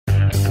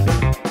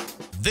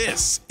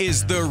This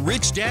is the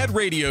Rich Dad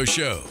Radio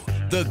Show,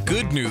 the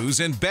good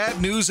news and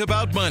bad news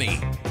about money.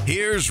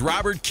 Here's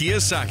Robert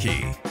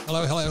Kiyosaki.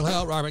 Hello.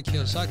 Robert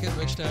Kiyosaki,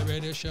 Rich Dad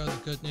Radio Show, the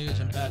good news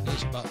and bad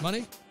news about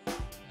money.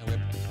 And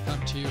we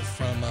come to you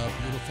from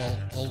beautiful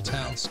Old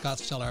Town,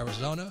 Scottsdale,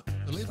 Arizona.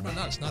 Believe it or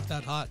not, it's not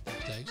that hot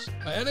these days.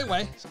 But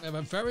anyway, we have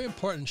a very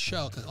important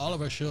show because all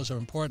of our shows are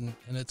important,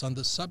 and it's on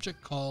the subject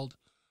called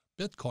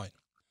Bitcoin.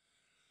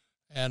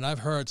 And I've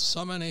heard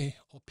so many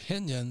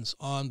opinions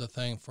on the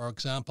thing. For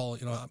example,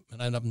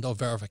 and I have no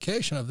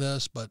verification of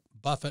this, but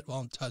Buffett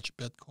won't touch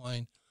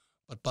Bitcoin,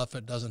 but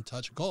Buffett doesn't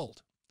touch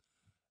gold.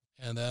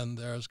 And then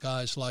there's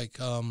guys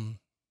like, I don't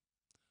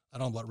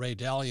know what Ray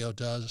Dalio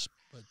does,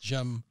 but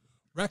Jim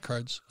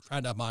Records, a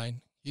friend of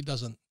mine, he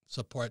doesn't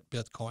support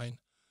Bitcoin,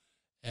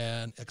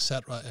 and et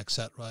cetera, et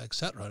cetera, et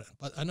cetera.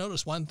 But I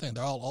noticed one thing,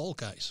 they're all old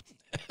guys.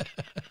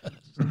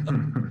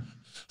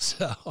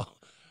 So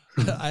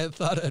I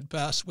thought it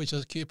best we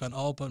just keep an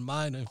open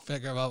mind and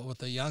figure out what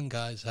the young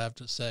guys have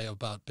to say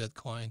about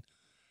Bitcoin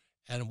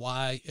and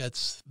why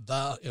it's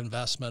the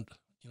investment,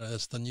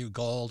 it's the new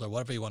gold or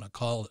whatever you want to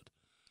call it.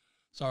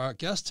 So our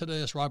guest today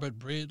is Robert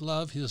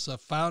Breedlove. He's the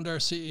founder,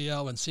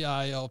 CEO, and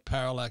CIO of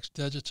Parallax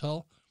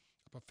Digital,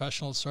 a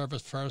professional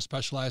service firm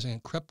specializing in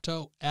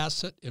crypto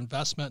asset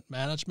investment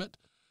management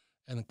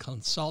and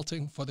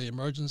consulting for the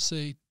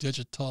emergency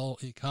digital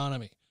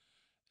economy.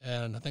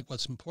 And I think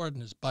what's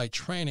important is by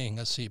training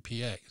a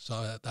CPA. So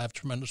I have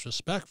tremendous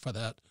respect for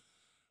that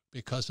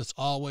because it's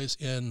always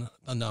in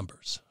the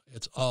numbers.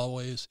 It's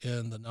always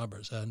in the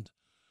numbers. And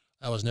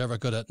I was never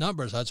good at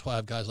numbers. That's why I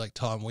have guys like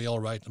Tom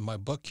Wheelwright and my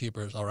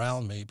bookkeepers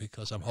around me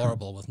because I'm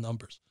horrible with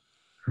numbers.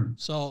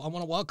 So I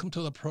want to welcome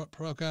to the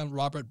program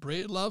Robert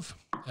Breedlove,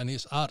 and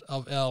he's out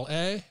of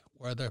L.A.,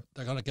 where they're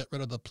going to get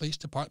rid of the police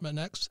department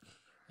next.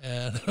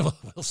 And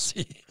we'll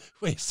see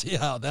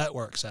how that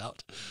works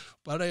out.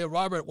 But hey,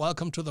 Robert,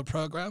 welcome to the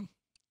program.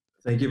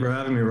 Thank you for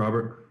having me,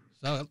 Robert.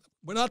 So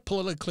we're not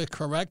politically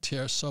correct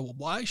here. So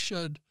why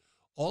should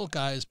old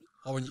guys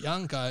or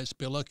young guys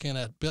be looking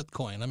at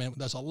Bitcoin? I mean,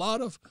 there's a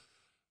lot of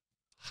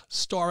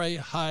story,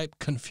 hype,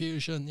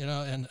 confusion,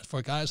 and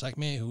for guys like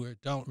me who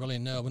don't really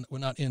know, we're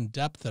not in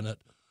depth in it.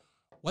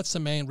 What's the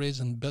main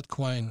reason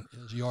Bitcoin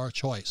is your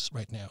choice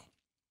right now?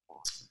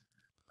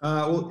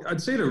 Well,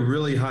 I'd say at a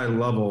really high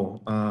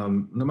level,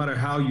 no matter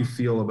how you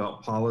feel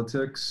about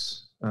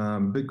politics,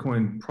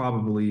 Bitcoin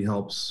probably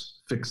helps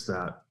fix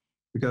that.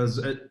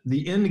 Because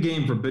the end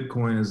game for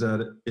Bitcoin is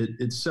that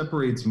it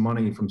separates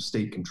money from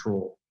state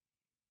control.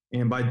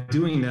 And by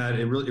doing that,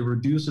 it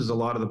reduces a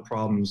lot of the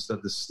problems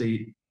that the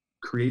state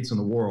creates in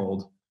the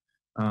world,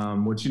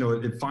 which,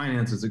 it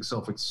finances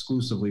itself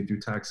exclusively through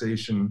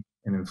taxation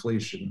and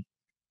inflation.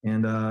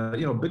 And,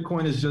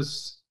 Bitcoin is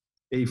just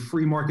a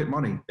free market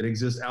money. It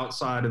exists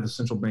outside of the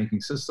central banking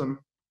system,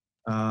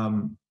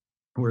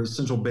 whereas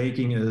central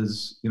banking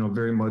is,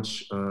 very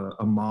much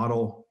a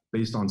model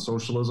based on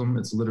socialism.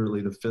 It's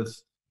literally the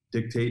fifth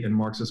dictate in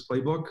Marxist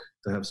playbook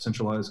to have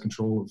centralized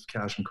control of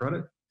cash and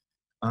credit.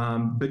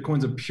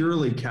 Bitcoin's a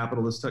purely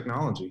capitalist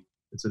technology.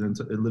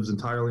 It lives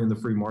entirely in the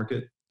free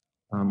market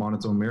on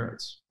its own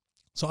merits.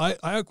 So I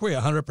agree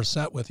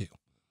 100% with you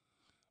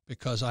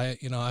because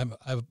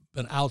I've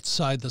been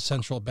outside the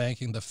central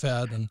banking, the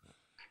Fed, and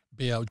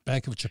be a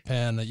Bank of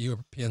Japan, the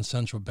European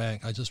Central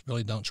Bank. I just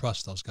really don't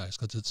trust those guys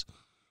because it's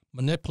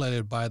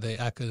manipulated by the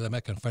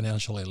academic and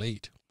financial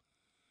elite.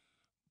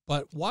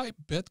 But why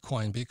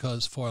Bitcoin?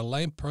 Because for a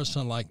lame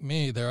person like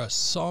me, there are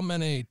so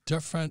many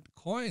different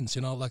coins,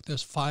 like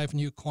there's 5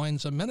 new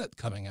coins a minute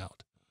coming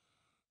out.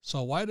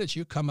 So why did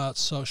you come out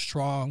so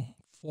strong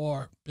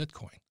for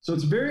Bitcoin? So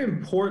it's very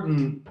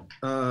important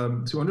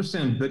to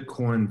understand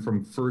Bitcoin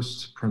from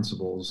first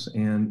principles.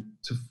 And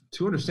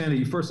to understand it,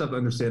 you first have to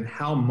understand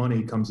how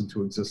money comes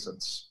into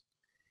existence.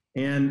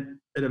 And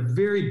at a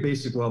very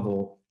basic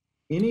level,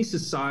 any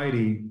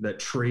society that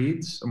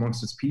trades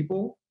amongst its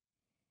people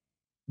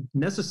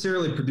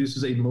necessarily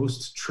produces a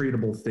most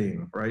tradable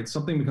thing, right?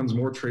 Something becomes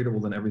more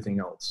tradable than everything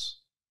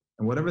else.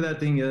 And whatever that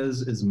thing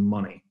is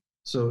money.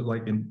 So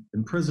like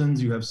in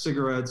prisons, you have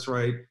cigarettes,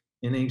 right?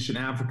 In ancient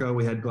Africa,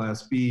 we had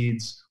glass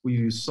beads, we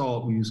use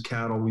salt, we use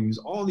cattle, we use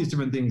all these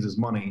different things as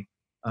money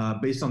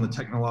based on the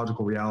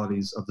technological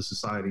realities of the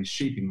society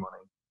shaping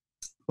money.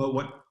 But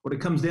what it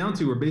comes down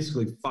to are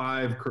basically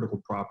 5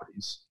 critical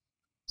properties.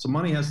 So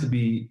money has to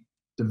be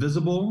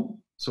divisible,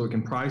 so it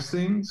can price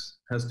things,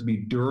 has to be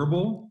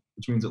durable,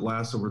 which means it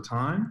lasts over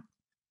time,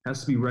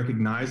 has to be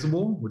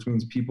recognizable, which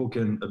means people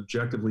can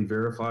objectively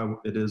verify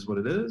it is what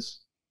it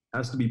is,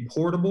 has to be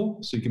portable,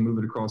 so you can move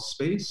it across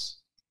space,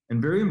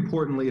 and very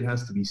importantly, it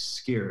has to be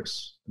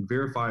scarce,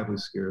 verifiably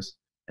scarce.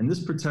 And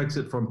this protects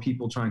it from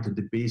people trying to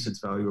debase its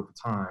value over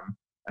time,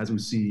 as we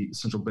see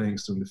central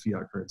banks doing the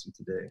fiat currency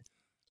today.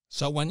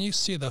 So when you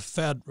see the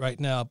Fed right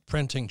now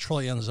printing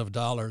trillions of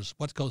dollars,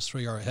 what goes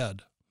through your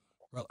head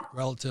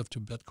relative to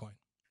Bitcoin?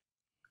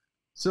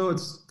 So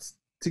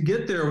to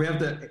get there, we have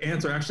to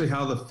answer actually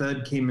how the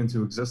Fed came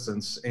into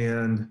existence.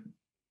 And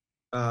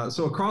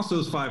So across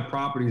those 5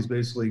 properties,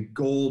 basically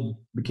gold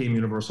became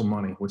universal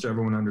money, which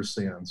everyone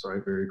understands,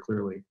 right, very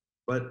clearly.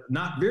 But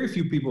not very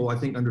few people, I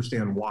think,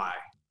 understand why,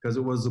 because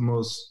it was the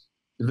most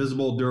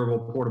divisible, durable,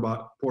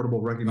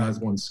 portable,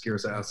 recognizable, and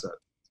scarce asset.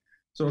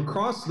 So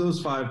across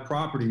those 5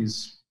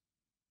 properties,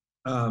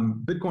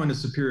 Bitcoin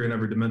is superior in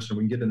every dimension.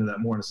 We can get into that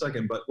more in a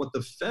second. But what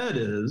the Fed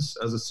is,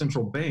 as a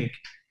central bank,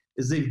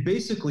 is they've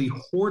basically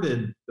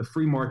hoarded the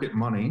free market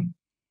money,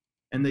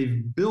 and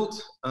they've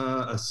built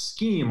a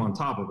scheme on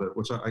top of it,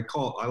 which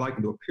I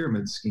liken to a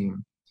pyramid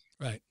scheme.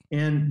 Right.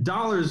 And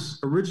dollars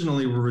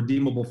originally were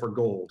redeemable for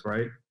gold,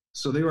 right?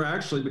 So they were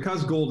actually,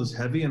 because gold is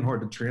heavy and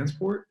hard to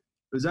transport,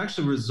 it was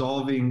actually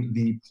resolving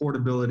the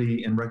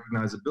portability and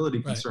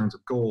recognizability concerns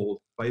of gold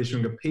by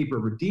issuing a paper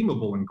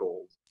redeemable in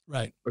gold.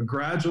 Right. But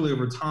gradually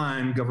over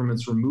time,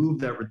 governments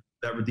removed that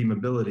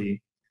redeemability,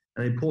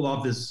 and they pulled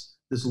off this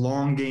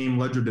long game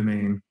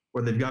legerdemain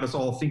where they've got us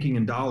all thinking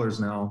in dollars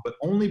now, but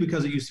only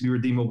because it used to be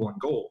redeemable in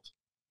gold,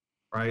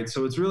 right?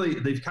 So it's really,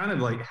 they've kind of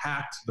like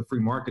hacked the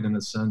free market in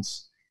a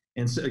sense.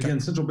 And so, again,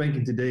 central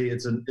banking today,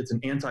 it's an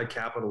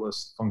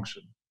anti-capitalist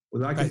function.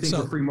 Well, I can think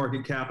we're free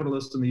market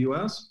capitalists in the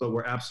U.S., but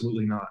we're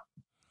absolutely not.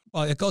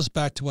 Well, it goes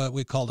back to what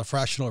we call the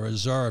fractional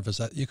reserve, is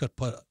that you could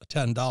put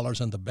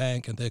 $10 in the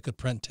bank and they could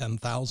print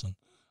 10,000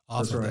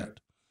 off of that.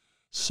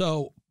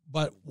 So,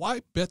 but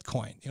why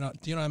Bitcoin?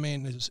 Do you know what I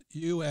mean? Is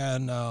you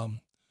and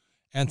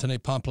Anthony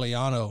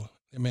Pompliano,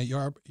 I mean,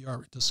 your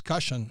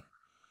discussion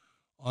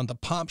on the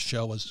Pomp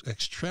Show was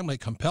extremely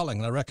compelling,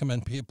 and I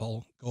recommend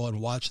people go and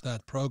watch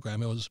that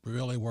program. It was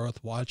really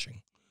worth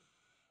watching.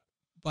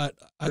 But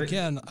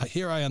again,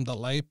 here I am, the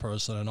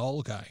layperson, an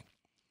old guy,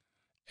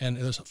 and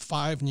there's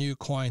 5 new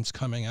coins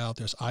coming out.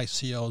 There's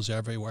ICOs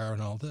everywhere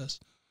and all this.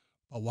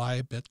 But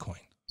why Bitcoin?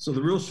 So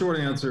the real short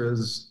answer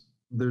is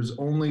there's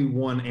only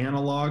one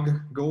analog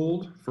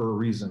gold for a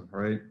reason,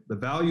 right? The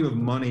value of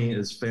money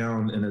is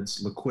found in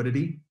its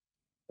liquidity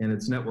and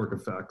its network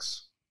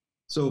effects.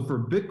 So for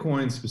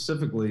Bitcoin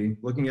specifically,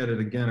 looking at it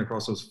again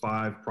across those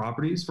 5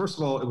 properties, first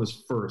of all, it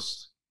was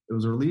first. It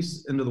was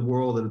released into the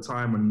world at a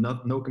time when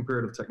no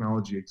comparative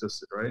technology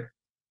existed, right?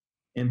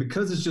 And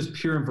because it's just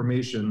pure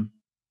information,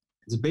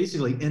 it's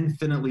basically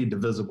infinitely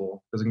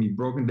divisible because it can be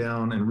broken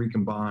down and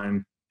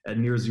recombined at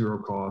near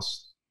zero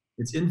cost.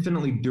 It's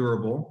infinitely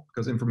durable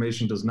because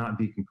information does not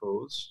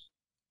decompose.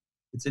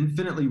 It's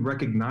infinitely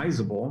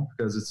recognizable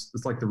because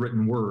it's like the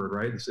written word,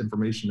 right? This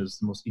information is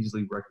the most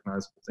easily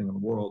recognizable thing in the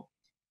world.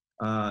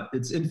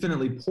 It's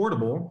infinitely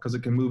portable because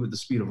it can move at the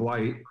speed of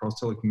light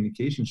across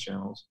telecommunications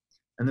channels.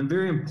 And then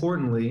very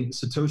importantly,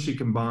 Satoshi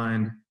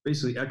combined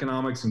basically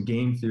economics and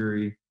game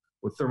theory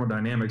with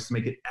thermodynamics to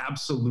make it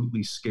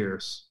absolutely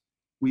scarce.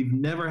 We've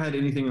never had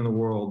anything in the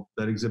world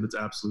that exhibits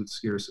absolute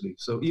scarcity.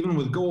 So even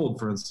with gold,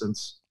 for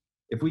instance,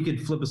 if we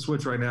could flip a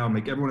switch right now and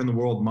make everyone in the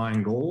world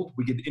mine gold,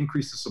 we could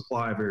increase the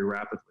supply very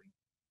rapidly.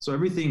 So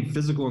everything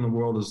physical in the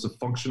world is a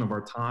function of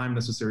our time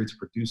necessary to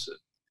produce it.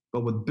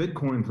 But with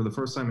Bitcoin, for the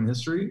first time in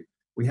history,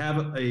 we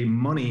have a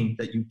money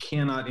that you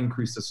cannot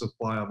increase the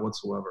supply of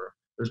whatsoever.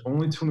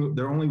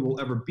 There only will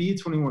ever be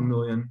 21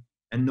 million,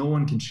 and no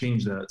one can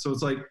change that. So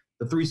it's like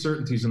the 3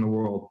 certainties in the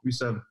world. We used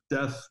to have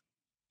death,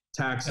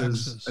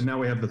 taxes, and now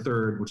we have the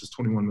third, which is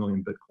 21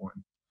 million Bitcoin.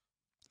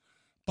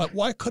 But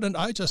why couldn't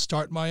I just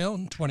start my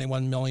own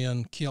 21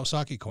 million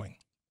Kiyosaki coin?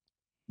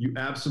 You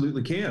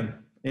absolutely can.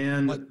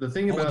 And the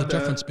thing about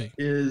that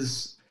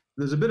is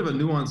there's a bit of a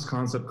nuanced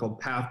concept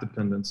called path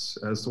dependence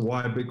as to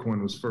why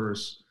Bitcoin was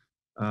first,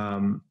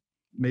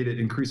 made it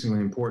increasingly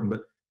important.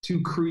 But to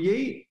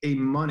create a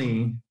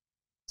money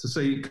to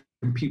say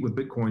compete with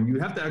Bitcoin, you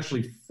have to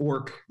actually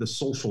fork the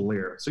social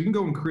layer. So you can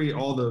go and create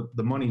all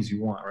the monies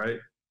you want, right?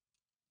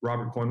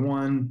 Robert Coin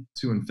 1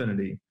 to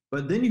infinity.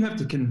 But then you have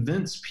to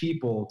convince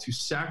people to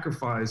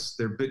sacrifice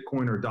their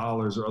Bitcoin or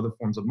dollars or other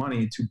forms of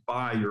money to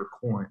buy your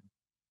coin.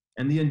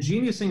 And the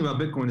ingenious thing about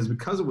Bitcoin is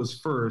because it was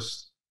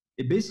first,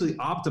 it basically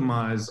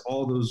optimized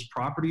all those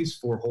properties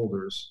for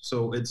holders.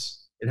 So it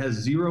has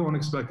zero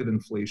unexpected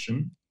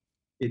inflation.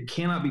 It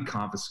cannot be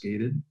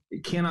confiscated.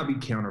 It cannot be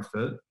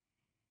counterfeit.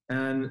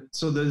 And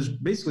so there's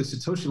basically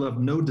Satoshi left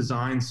no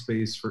design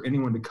space for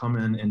anyone to come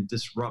in and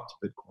disrupt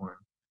Bitcoin.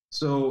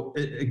 So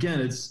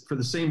again, it's for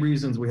the same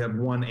reasons we have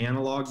one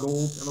analog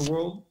gold in the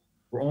world.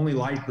 We're only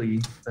likely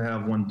to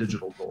have one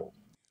digital gold.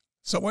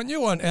 So when you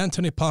were on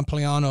Anthony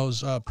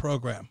Pompliano's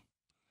program,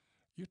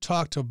 you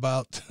talked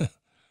about,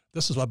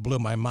 this is what blew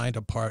my mind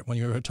apart when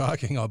you were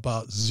talking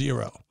about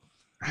zero.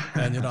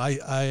 And,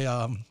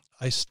 I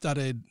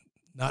studied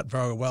not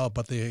very well,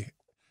 but the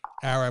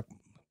Arab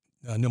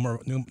number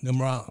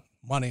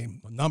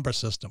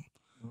system.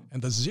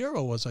 And the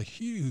zero was a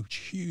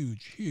huge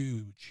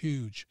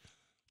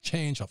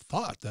change of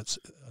thought. That's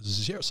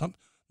zero.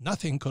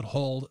 Nothing could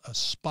hold a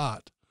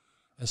spot.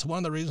 And so one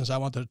of the reasons I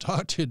wanted to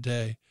talk to you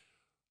today,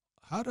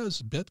 how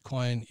does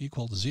Bitcoin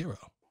equal zero?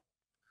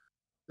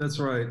 That's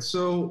right.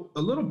 So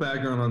a little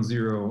background on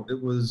zero.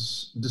 It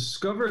was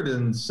discovered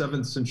in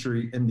 7th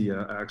century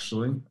India,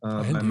 actually,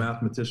 by a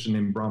mathematician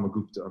named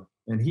Brahmagupta.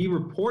 And he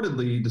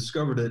reportedly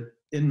discovered it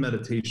in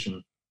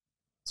meditation.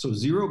 So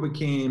zero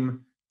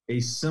became a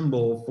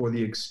symbol for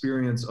the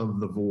experience of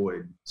the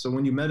void. So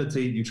when you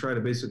meditate, you try to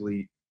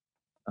basically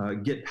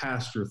get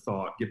past your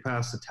thought, get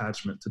past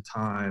attachment to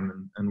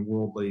time and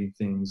worldly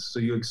things. So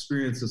you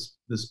experience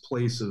this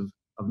place of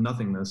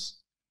nothingness.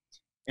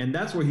 And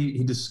that's where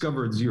he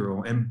discovered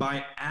zero. And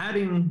by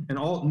adding, and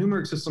all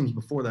numeric systems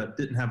before that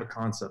didn't have a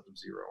concept of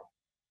zero,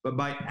 but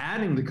by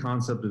adding the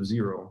concept of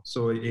zero,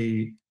 so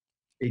a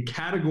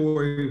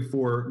category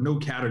for no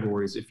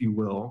categories, if you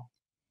will,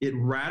 it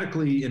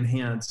radically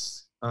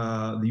enhanced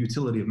the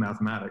utility of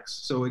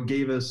mathematics. So it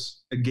gave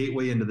us a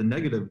gateway into the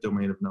negative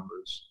domain of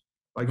numbers.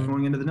 By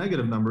going into the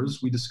negative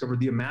numbers, we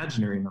discovered the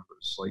imaginary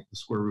numbers, like the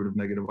square root of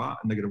negative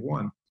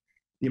 1.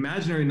 The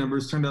imaginary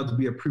numbers turned out to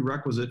be a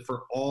prerequisite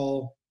for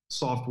all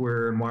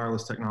software and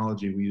wireless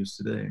technology we use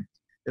today.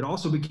 It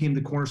also became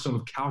the cornerstone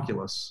of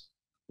calculus,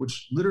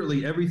 which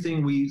literally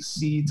everything we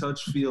see,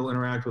 touch, feel,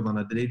 interact with on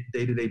a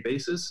day-to-day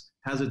basis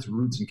has its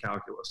roots in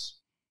calculus.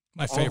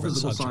 My favorite all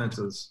physical subject.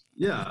 Sciences.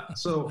 Yeah.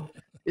 So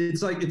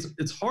it's like,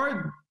 it's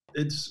hard.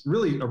 It's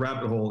really a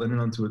rabbit hole in and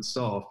unto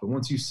itself. But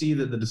once you see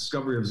that the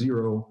discovery of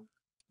zero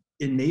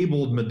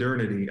enabled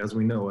modernity as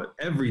we know it,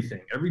 everything,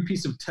 every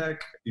piece of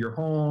tech, your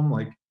home,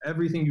 like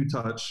everything you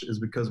touch is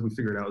because we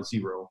figured out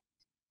zero.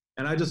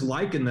 And I just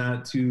liken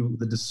that to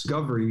the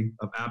discovery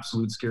of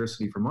absolute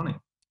scarcity for money.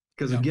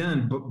 Because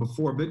again,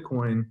 before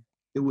Bitcoin,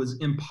 it was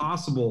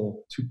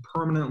impossible to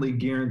permanently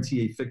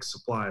guarantee a fixed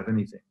supply of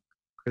anything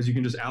because you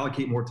can just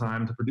allocate more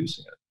time to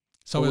producing it.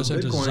 So it was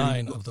a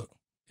design of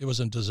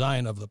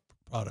the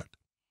product.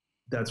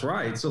 That's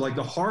right. So like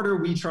the harder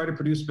we try to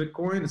produce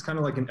Bitcoin, it's kind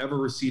of like an ever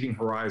receding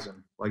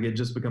horizon. Like it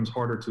just becomes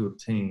harder to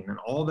obtain, and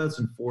all that's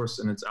enforced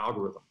in its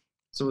algorithm.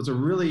 So it's a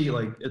really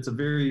it's a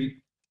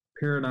very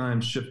paradigm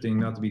shifting,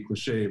 not to be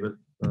cliche, but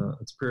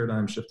it's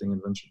paradigm shifting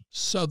invention.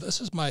 So this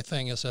is my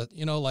thing is that,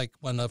 like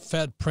when the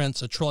Fed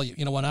prints $1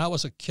 trillion, when I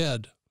was a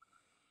kid,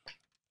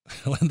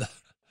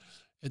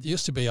 it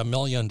used to be $1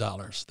 million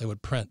they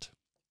would print.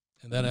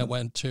 And then it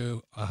went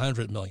to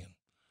 100 million.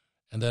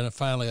 And then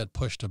finally it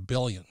pushed $1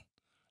 billion.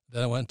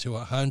 Then it went to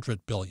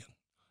 100 billion.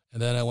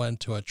 And then it went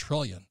to $1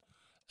 trillion.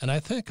 And I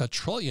think $1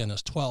 trillion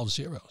is 12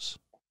 zeros.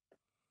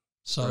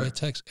 So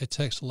right. It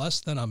takes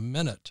less than a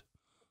minute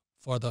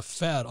for the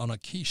Fed on a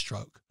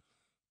keystroke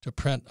to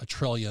print $1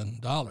 trillion.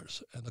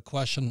 And the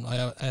question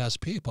I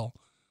ask people,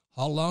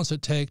 how long does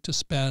it take to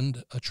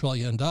spend $1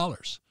 trillion?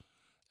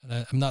 And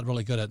I'm not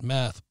really good at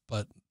math,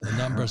 but the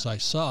numbers I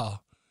saw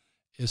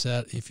is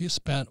that if you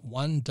spent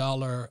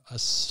 $1 a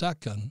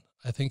second,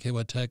 I think it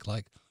would take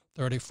like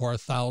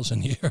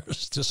 34,000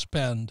 years to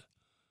spend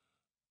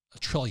 $1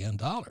 trillion.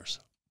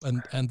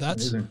 And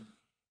that's amazing.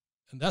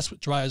 And that's what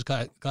drives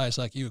guys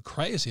like you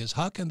crazy, is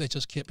how can they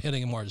just keep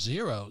hitting more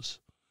zeros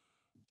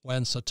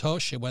when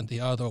Satoshi went the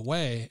other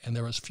way and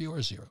there was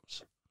fewer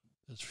zeros?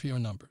 There's fewer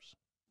numbers.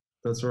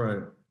 That's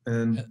right.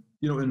 And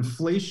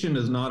inflation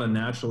is not a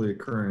naturally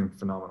occurring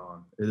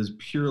phenomenon. It is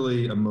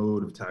purely a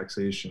mode of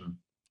taxation.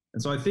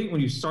 And so I think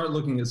when you start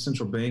looking at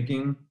central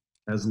banking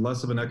as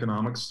less of an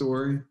economic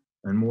story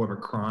and more of a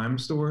crime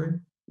story,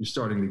 you're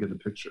starting to get the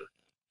picture.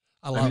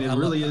 I love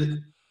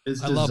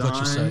what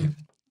you're saying.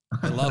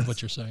 I love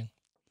what you're saying.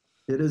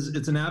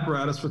 It's an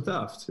apparatus for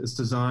theft. It's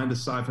designed to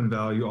siphon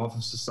value off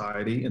of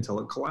society until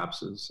it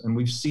collapses. And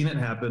we've seen it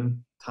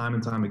happen time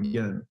and time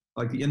again.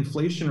 Like the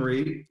inflation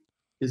rate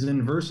is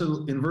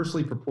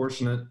inversely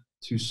proportionate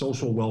to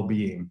social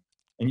well-being.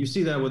 And you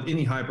see that with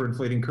any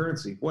hyperinflating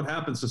currency. What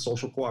happens to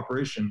social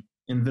cooperation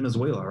in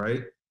Venezuela,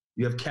 right?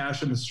 You have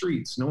cash in the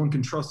streets. No one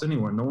can trust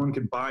anyone. No one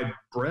can buy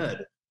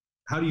bread.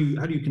 How do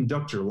you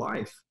conduct your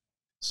life?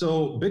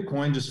 So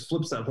Bitcoin just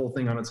flips that whole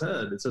thing on its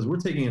head. It says we're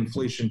taking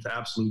inflation to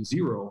absolute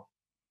zero,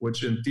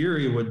 which in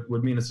theory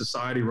would mean a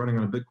society running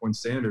on a Bitcoin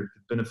standard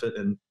could benefit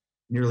in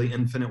nearly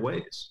infinite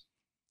ways.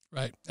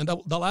 Right. And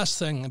the last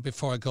thing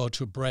before I go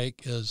to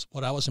break is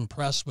what I was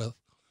impressed with,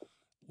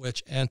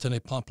 which Anthony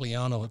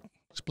Pompliano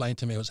explained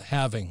to me, was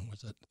halving.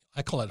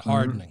 I call it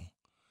hardening.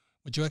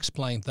 Mm-hmm. Would you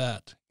explain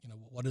that?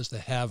 What is the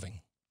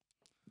halving?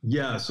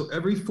 Yeah. So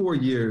every 4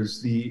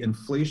 years, the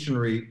inflation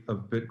rate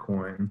of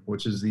Bitcoin,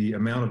 which is the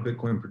amount of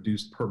Bitcoin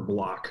produced per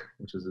block,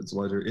 which is its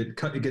ledger, it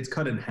gets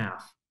cut in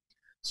half.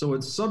 So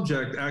it's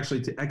subject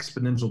actually to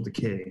exponential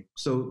decay.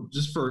 So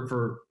just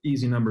for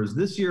easy numbers,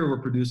 this year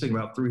we're producing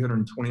about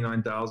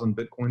 329,000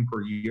 Bitcoin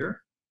per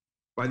year.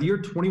 By the year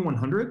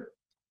 2100,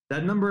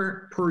 that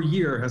number per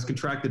year has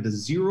contracted to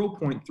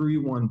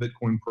 0.31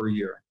 Bitcoin per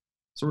year.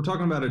 So we're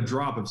talking about a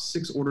drop of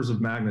 6 orders of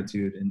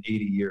magnitude in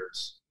 80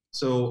 years.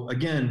 So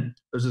again,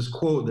 there's this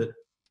quote that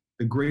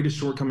the greatest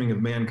shortcoming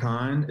of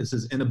mankind is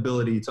his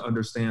inability to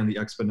understand the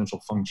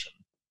exponential function.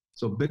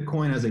 So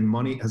Bitcoin has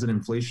an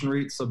inflation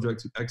rate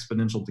subject to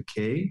exponential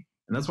decay.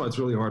 And that's why it's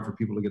really hard for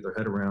people to get their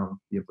head around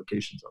the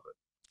implications of it.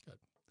 Good.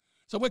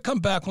 So we come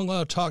back, I'm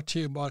going to talk to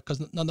you about, because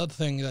another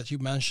thing that you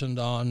mentioned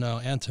on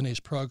Anthony's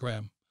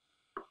program,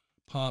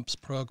 Pomp's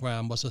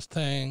program, was a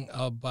thing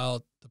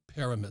about the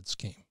pyramid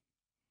scheme.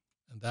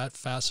 And that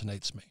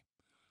fascinates me.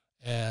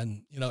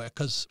 And,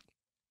 because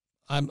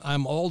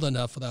I'm old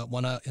enough that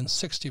when in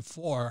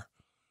 1964,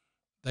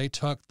 they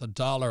took the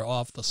dollar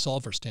off the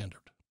silver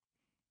standard.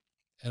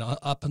 And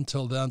up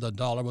until then, the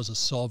dollar was a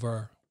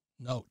silver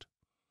note.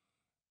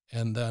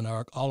 And then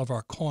all of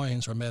our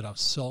coins were made of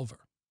silver.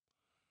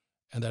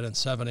 And then in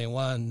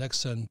 71,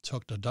 Nixon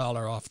took the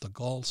dollar off the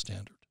gold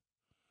standard,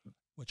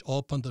 which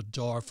opened the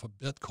door for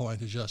Bitcoin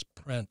to just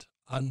print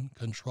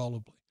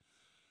uncontrollably.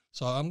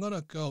 So I'm going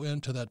to go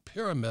into that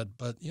pyramid,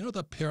 but you know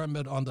the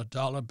pyramid on the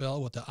dollar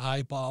bill with the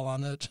eyeball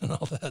on it and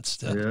all that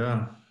stuff?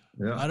 Yeah.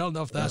 I don't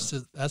know if that's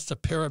the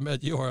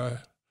pyramid you were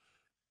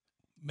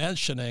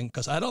mentioning,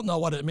 because I don't know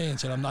what it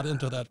means, and I'm not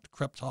into that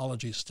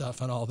cryptology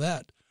stuff and all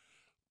that.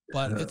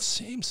 But it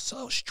seems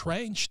so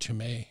strange to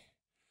me.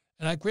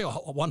 And I agree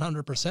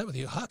 100% with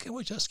you. How can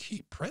we just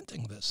keep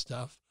printing this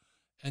stuff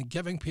and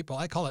giving people,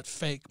 I call it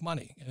fake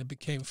money. And it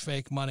became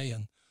fake money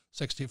in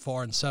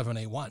 64 and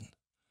 71.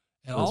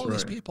 And all of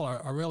these people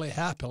are really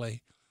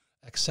happily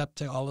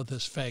accepting all of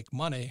this fake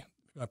money.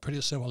 Pretty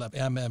soon we'll have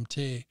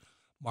MMT,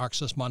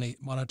 Marxist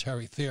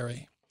monetary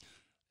theory,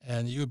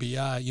 and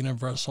UBI,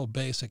 universal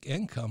basic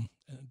income.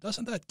 And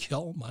doesn't that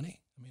kill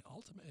money? I mean,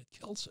 ultimately it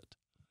kills it.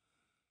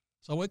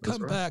 So when we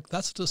come back,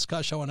 that's a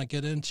discussion I want to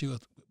get into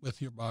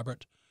with you,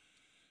 Robert.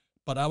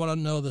 But I want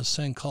to know this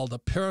thing called the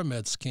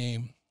pyramid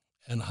scheme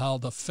and how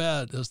the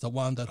Fed is the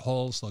one that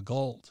holds the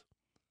gold.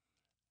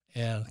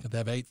 And they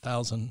have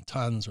 8,000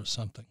 tons or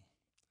something.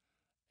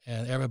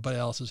 And everybody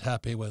else is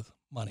happy with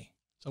money.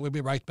 So we'll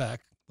be right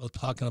back. We're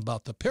talking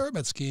about the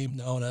pyramid scheme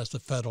known as the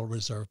Federal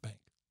Reserve Bank.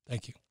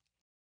 Thank you.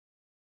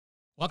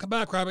 Welcome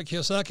back, Robert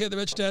Kiyosaki, the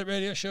Rich Dad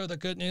Radio Show, the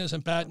good news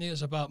and bad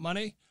news about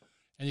money.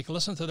 And you can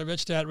listen to the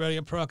Rich Dad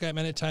Radio program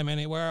anytime,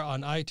 anywhere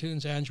on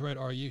iTunes, Android,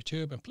 or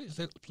YouTube. And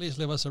please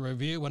leave us a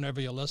review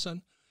whenever you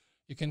listen.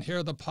 You can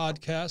hear the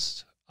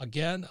podcast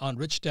again on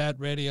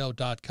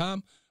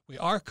richdadradio.com. We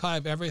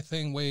archive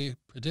everything we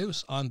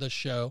produce on this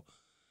show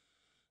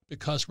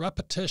because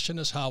repetition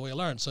is how we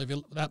learn. So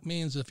that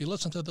means if you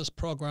listen to this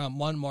program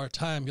one more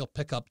time, you'll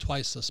pick up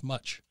twice as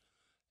much.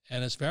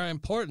 And it's very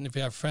important if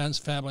you have friends,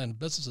 family, and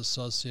business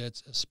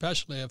associates,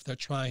 especially if they're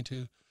trying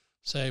to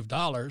save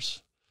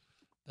dollars,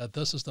 that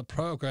this is the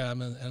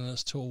program and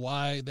as to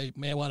why they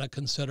may want to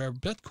consider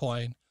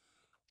Bitcoin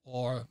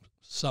or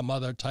some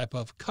other type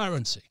of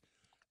currency.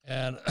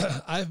 And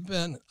I've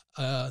been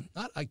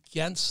not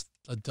against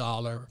the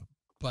dollar,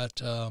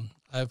 but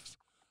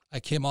I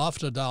came off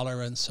the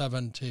dollar in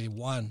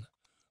 71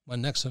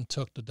 when Nixon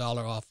took the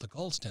dollar off the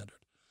gold standard.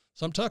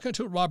 So I'm talking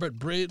to Robert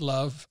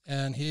Breedlove,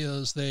 and he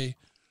is the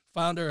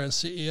founder and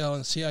CEO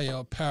and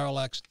CIO of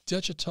Parallax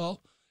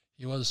Digital.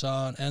 He was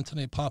on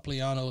Anthony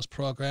Pompliano's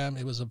program.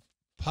 It was a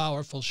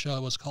powerful show.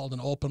 It was called An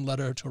Open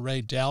Letter to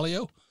Ray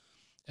Dalio,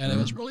 and it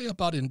was really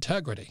about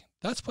integrity.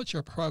 That's what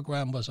your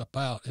program was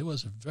about. It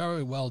was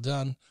very well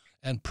done,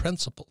 and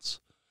principles.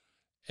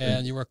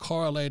 And you were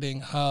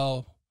correlating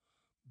how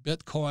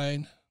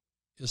Bitcoin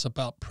is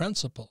about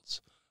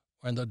principles,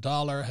 when the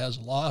dollar has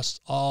lost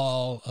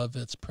all of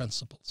its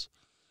principles.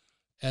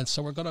 And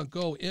so we're going to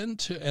go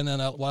into, and then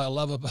what I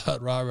love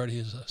about Robert,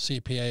 he's a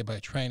CPA by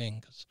training,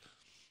 because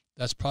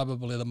that's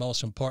probably the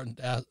most important,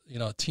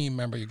 team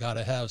member you got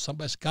to have.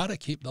 Somebody's got to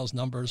keep those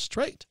numbers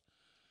straight.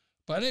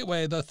 But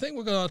anyway, the thing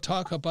we're going to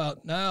talk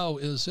about now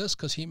is this,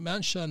 because he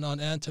mentioned on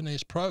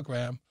Anthony's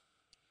program,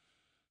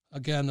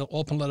 again, the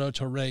Open Letter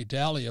to Ray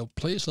Dalio.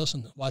 Please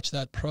listen, watch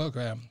that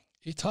program.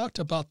 He talked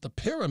about the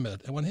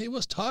pyramid, and when he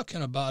was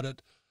talking about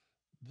it,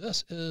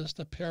 this is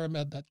the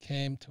pyramid that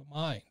came to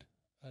mind,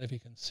 and if you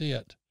can see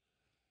it.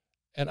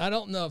 And I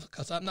don't know,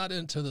 because I'm not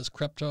into this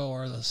crypto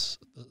or this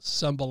the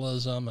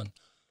symbolism and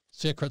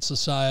secret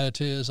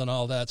societies and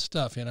all that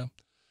stuff,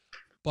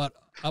 But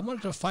I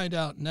wanted to find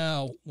out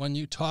now, when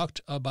you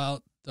talked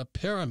about the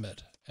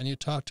pyramid, and you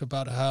talked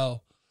about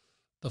how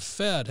the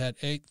Fed had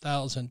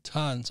 8,000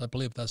 tons, I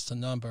believe that's the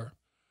number,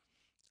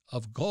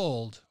 of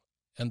gold,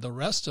 and the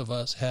rest of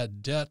us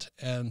had debt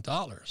and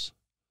dollars.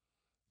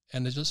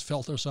 And it just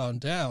filters on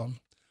down.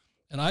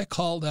 And I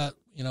call that,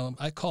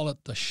 I call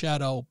it the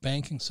shadow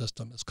banking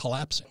system. It's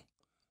collapsing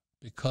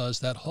because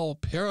that whole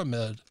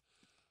pyramid,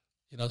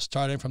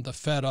 starting from the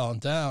Fed on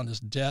down, is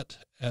debt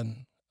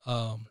and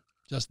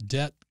just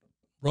debt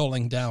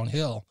rolling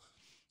downhill.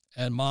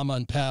 And mama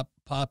and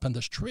pop in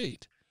the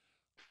street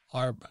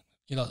are,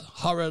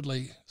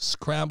 hurriedly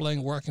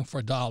scrambling, working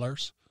for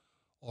dollars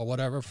or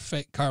whatever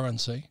fake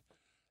currency.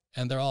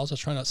 And they're also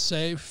trying to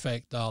save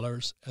fake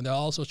dollars, and they're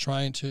also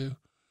trying to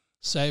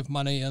save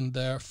money in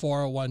their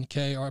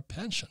 401k or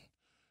pension.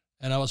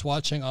 And I was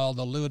watching all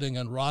the looting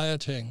and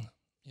rioting,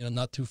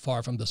 not too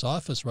far from this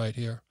office right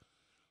here.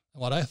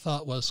 And what I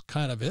thought was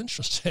kind of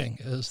interesting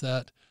is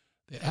that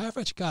the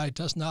average guy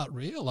does not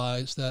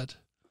realize that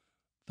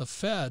the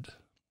Fed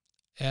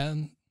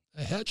and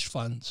the hedge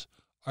funds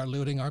are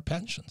looting our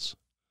pensions.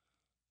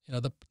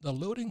 The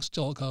looting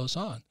still goes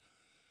on.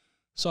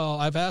 So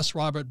I've asked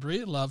Robert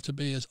Breedlove to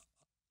be as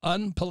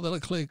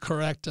unpolitically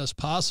correct as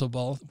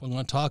possible. We're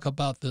going to talk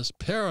about this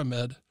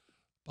pyramid,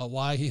 but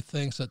why he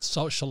thinks it's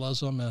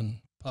socialism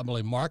and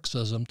probably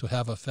Marxism to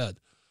have a Fed.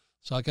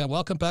 So again,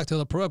 welcome back to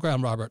the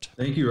program, Robert.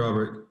 Thank you,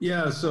 Robert.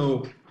 Yeah,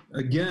 so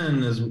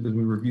again, as we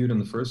reviewed in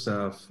the first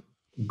half,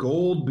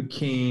 gold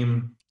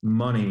became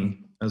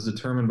money as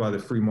determined by the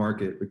free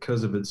market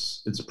because of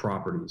its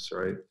properties,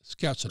 right?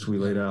 Scarcity. Which we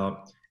laid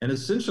out. And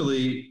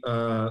essentially,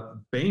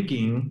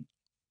 banking,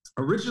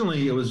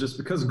 originally it was just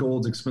because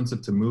gold's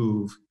expensive to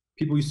move,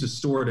 people used to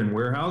store it in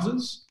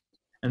warehouses,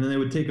 and then they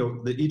would take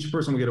each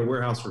person would get a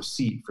warehouse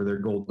receipt for their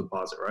gold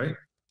deposit, right?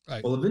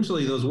 Right. Well,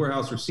 eventually those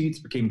warehouse receipts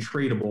became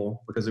tradable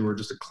because they were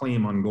just a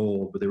claim on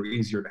gold, but they were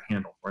easier to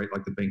handle, right?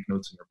 Like the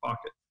banknotes in your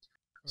pocket.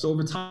 So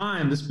over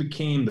time, this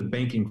became the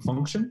banking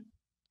function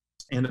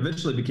and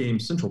eventually became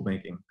central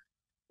banking.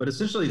 But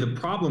essentially the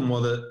problem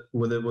with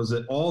it was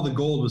that all the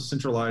gold was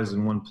centralized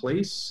in one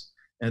place,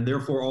 and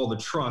therefore all the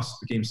trust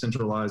became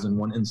centralized in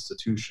one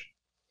institution.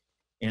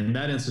 And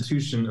that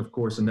institution, of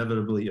course,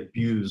 inevitably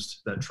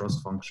abused that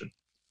trust function.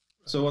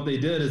 So what they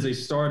did is they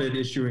started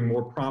issuing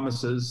more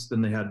promises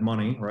than they had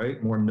money,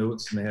 right? More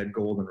notes than they had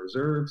gold and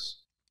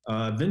reserves.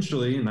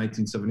 Eventually, in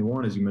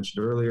 1971, as you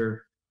mentioned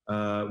earlier,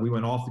 we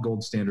went off the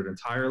gold standard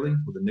entirely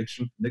with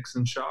the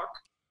Nixon shock.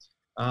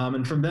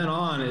 And from then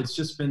on, it's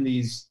just been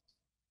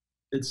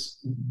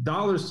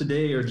dollars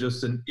today are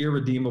just an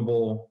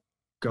irredeemable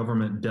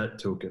government debt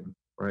token,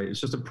 right?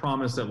 It's just a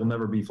promise that will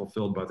never be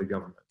fulfilled by the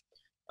government.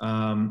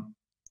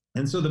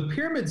 And so the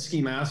pyramid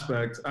scheme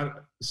aspect,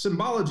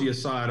 symbology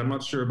aside, I'm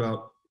not sure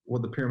about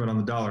what the pyramid on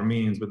the dollar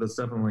means, but that's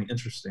definitely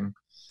interesting.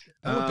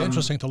 That would be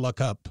interesting to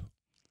look up.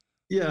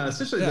 Yeah,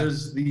 essentially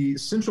there's the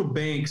central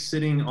bank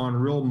sitting on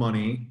real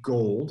money,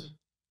 gold.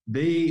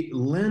 They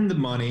lend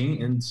money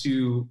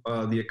into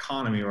the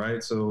economy,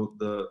 right? So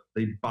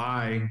they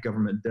buy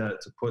government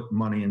debt to put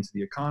money into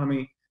the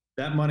economy.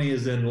 That money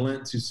is then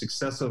lent to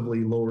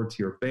successively lower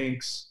tier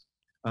banks.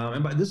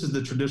 This is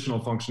the traditional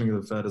functioning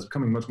of the Fed is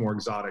becoming much more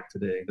exotic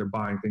today. They're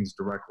buying things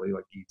directly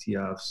like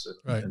ETFs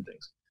and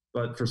things.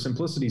 But for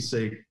simplicity's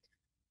sake,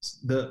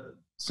 the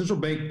central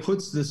bank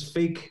puts this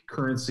fake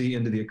currency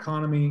into the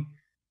economy.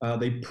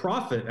 They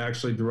profit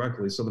actually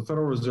directly. So the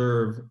Federal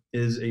Reserve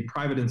is a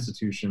private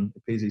institution.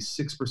 It pays a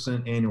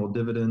 6% annual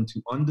dividend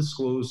to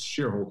undisclosed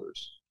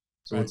shareholders.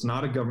 So it's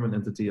not a government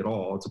entity at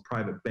all. It's a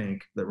private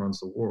bank that runs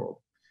the world.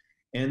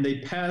 And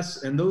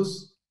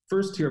those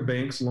first tier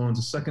banks loan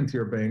to second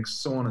tier banks,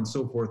 so on and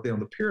so forth down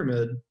the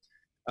pyramid,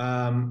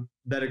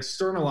 that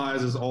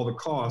externalizes all the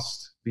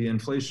cost via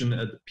inflation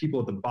at the people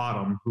at the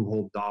bottom who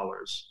hold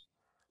dollars.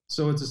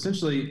 So it's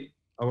essentially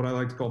what I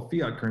like to call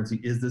fiat currency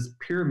is this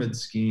pyramid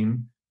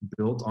scheme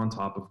built on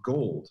top of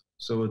gold.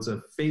 So it's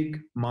a fake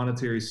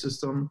monetary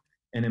system.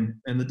 And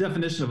the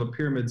definition of a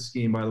pyramid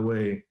scheme, by the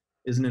way,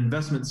 is an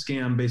investment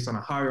scam based on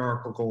a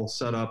hierarchical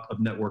setup of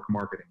network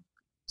marketing.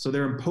 So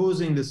they're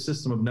imposing this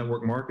system of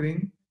network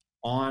marketing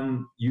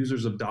on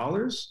users of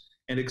dollars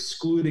and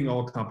excluding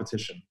all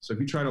competition. So if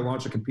you try to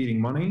launch a competing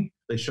money,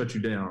 they shut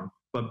you down.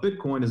 But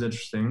Bitcoin is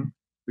interesting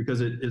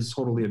because it is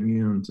totally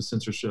immune to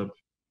censorship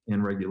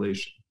and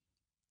regulation.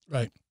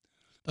 Right.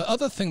 The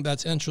other thing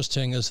that's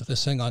interesting is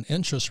this thing on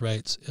interest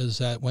rates is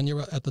that when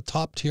you're at the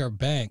top tier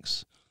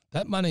banks,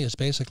 that money is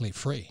basically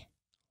free.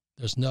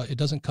 It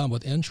doesn't come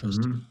with interest.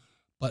 Mm-hmm.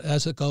 But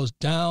as it goes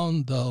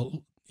down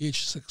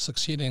each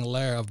succeeding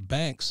layer of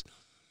banks,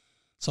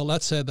 so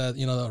let's say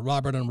that,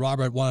 Robert and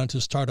Robert wanted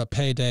to start a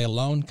payday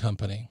loan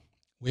company.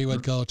 We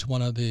would go to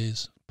one of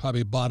these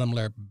probably bottom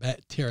layer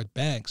tiered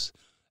banks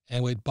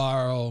and we'd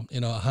borrow,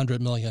 $100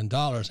 million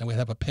and we'd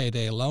have a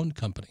payday loan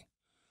company.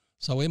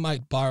 So we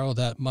might borrow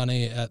that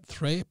money at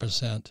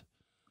 3%,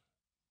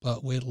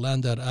 but we'd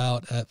lend it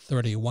out at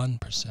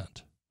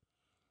 31%.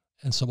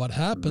 And so what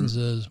happens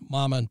is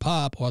mom and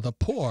pop or the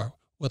poor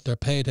with their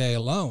payday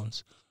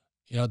loans,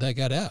 they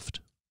get effed.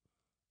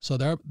 So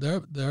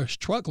they're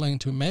struggling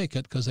to make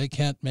it because they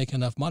can't make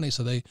enough money.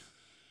 So they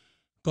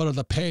go to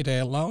the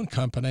payday loan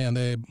company and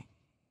they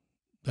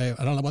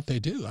I don't know what they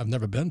do. I've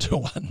never been to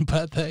one,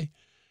 but they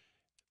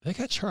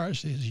get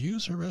charged these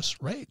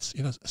usurious rates.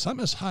 Some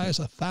as high as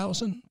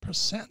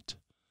 1,000%,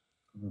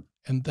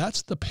 and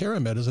that's the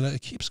pyramid, isn't it?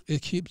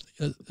 It keeps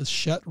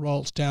shit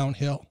rolls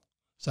downhill.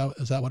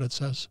 Is that what it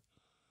says?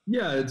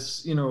 Yeah,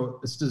 it's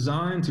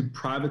designed to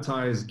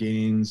privatize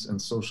gains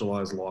and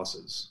socialize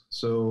losses.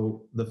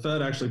 So the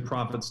Fed actually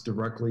profits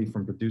directly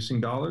from producing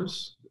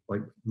dollars,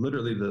 like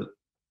literally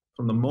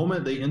from the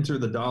moment they enter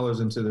the dollars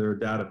into their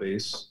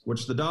database,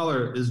 which the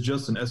dollar is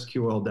just an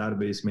SQL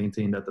database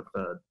maintained at the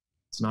Fed.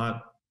 It's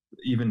not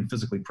even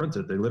physically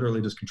printed. They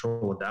literally just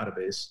control a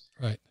database.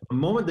 Right. The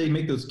moment they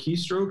make those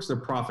keystrokes, they're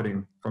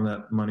profiting from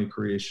that money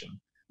creation.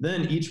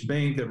 Then each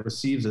bank that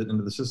receives it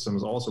into the system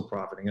is also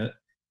profiting it.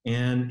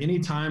 And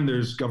anytime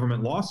there's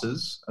government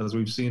losses, as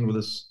we've seen with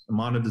this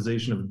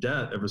monetization of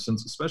debt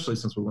especially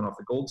since we went off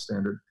the gold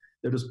standard,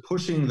 they're just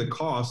pushing the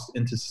cost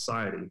into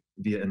society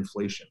via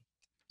inflation.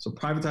 So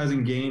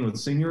privatizing gain with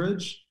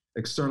seigniorage,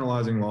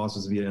 externalizing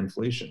losses via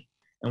inflation.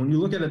 And when you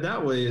look at it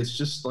that way, it's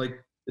just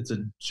like it's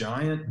a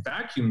giant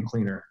vacuum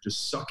cleaner,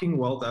 just sucking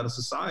wealth out of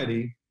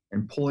society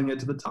and pulling it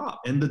to the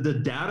top. And the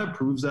data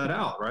proves that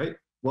out, right?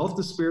 Wealth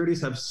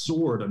disparities have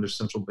soared under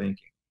central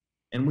banking.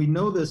 And we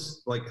know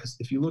this, like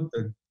if you look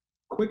at a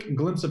quick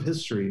glimpse of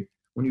history,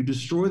 when you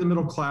destroy the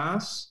middle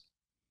class,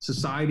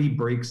 society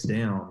breaks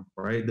down,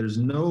 right? There's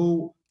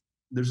no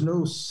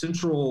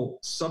central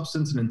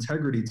substance and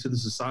integrity to the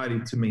society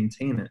to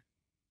maintain it.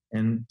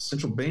 And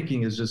central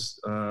banking is just,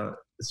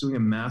 it's doing a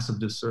massive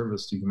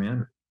disservice to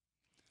humanity.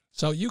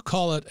 So you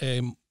call it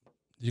the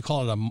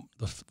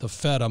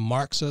Fed a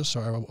Marxist,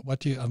 or what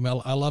do you, I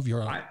mean, I love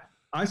your...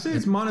 I say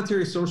it's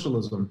monetary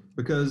socialism,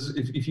 because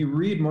if you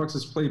read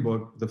Marx's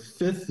playbook, the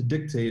fifth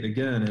dictate,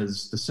 again,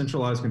 is the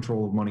centralized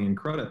control of money and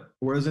credit.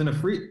 Whereas in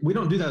we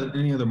don't do that in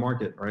any other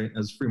market, right,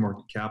 as free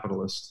market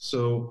capitalists.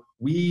 So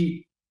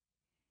we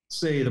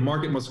say the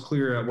market must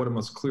clear at what it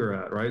must clear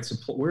at, right? So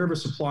wherever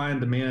supply and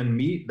demand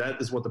meet,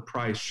 that is what the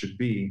price should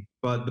be.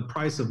 But the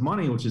price of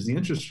money, which is the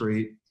interest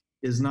rate,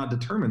 is not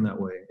determined that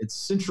way. It's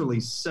centrally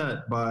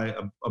set by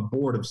a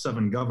board of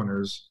 7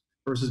 governors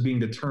versus being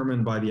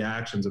determined by the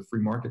actions of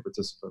free market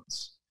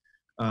participants.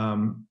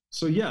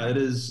 So yeah, it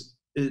is.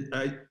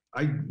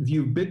 I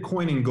view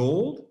Bitcoin and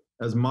gold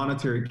as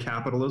monetary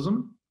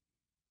capitalism,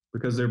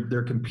 because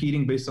they're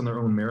competing based on their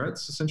own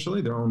merits,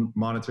 essentially their own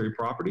monetary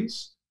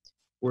properties,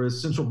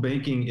 whereas central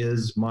banking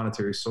is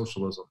monetary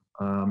socialism.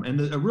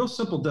 And a real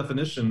simple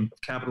definition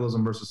of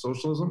capitalism versus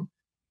socialism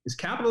is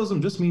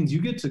capitalism just means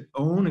you get to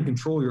own and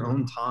control your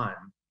own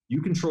time.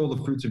 You control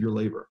the fruits of your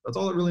labor. That's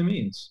all it really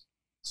means.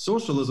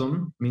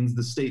 Socialism means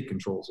the state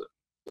controls it.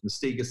 The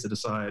state gets to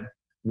decide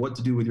what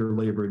to do with your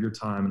labor, your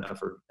time and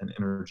effort and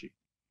energy.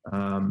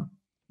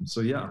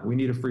 So yeah, we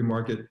need a free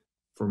market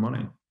for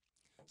money.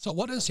 So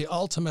what is the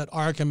ultimate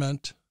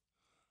argument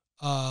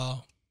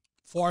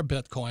for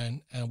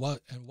Bitcoin, and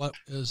what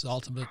is the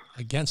ultimate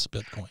against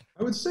Bitcoin?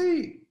 I would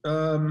say,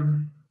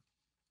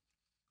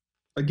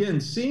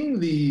 again, seeing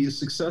the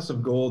success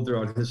of gold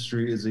throughout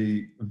history is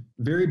a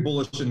very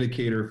bullish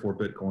indicator for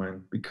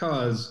Bitcoin,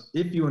 because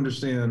if you're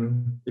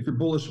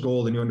bullish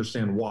gold and you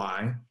understand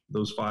why,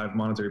 those 5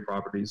 monetary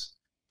properties,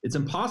 it's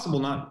impossible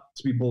not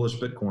to be bullish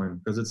Bitcoin,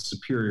 because it's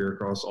superior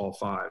across all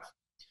 5.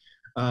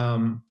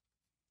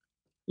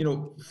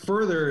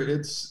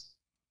 Further,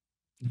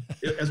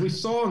 as we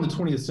saw in the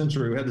 20th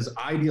century, we had this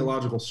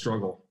ideological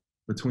struggle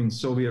between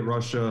Soviet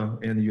Russia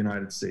and the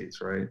United States,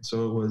 right?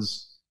 So it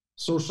was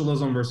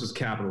socialism versus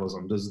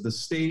capitalism. Does the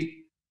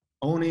state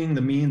owning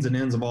the means and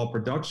ends of all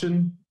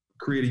production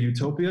create a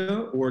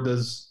utopia, or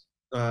does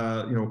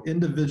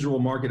individual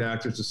market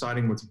actors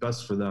deciding what's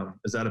best for them,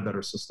 is that a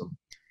better system?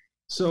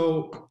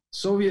 So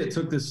Soviet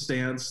took this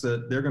stance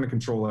that they're going to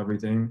control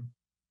everything.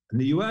 In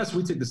the US,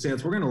 we take the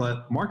stance we're going to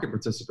let market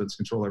participants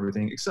control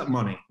everything except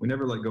money. We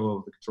never let go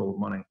of the control of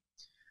money.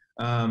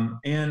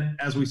 And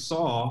as we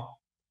saw,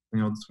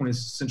 the 20th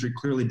century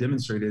clearly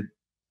demonstrated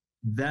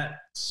that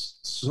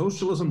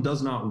socialism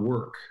does not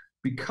work,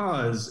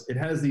 because it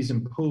has these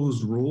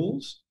imposed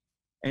rules,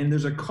 and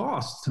there's a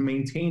cost to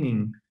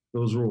maintaining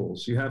those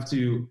rules. You have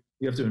to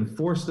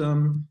enforce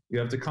them. You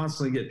have to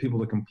constantly get people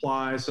to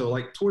comply. So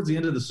like towards the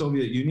end of the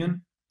Soviet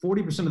Union,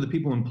 40% of the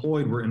people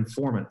employed were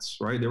informants,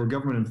 right? They were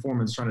government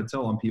informants trying to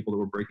tell on people that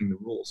were breaking the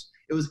rules.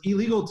 It was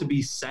illegal to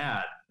be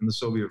sad in the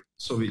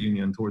Soviet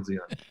Union towards the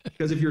end,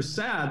 because if you're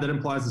sad, that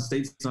implies the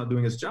state's not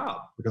doing its job,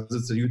 because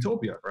it's a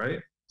utopia, right?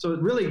 So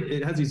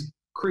it has these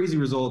crazy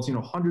results.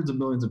 Hundreds of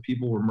millions of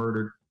people were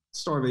murdered,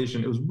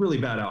 starvation. It was really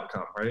bad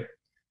outcome, right?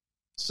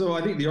 So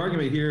I think the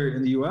argument here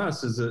in the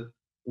US is that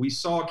we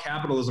saw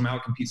capitalism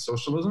outcompete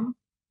socialism,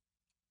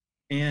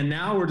 and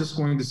now we're just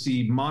going to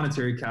see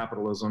monetary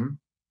capitalism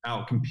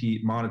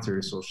outcompete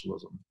monetary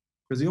socialism.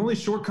 Because the only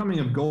shortcoming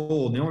of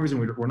gold, the only reason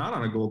we're not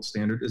on a gold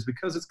standard, is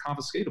because it's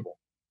confiscatable.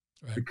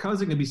 Right.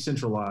 Because it can be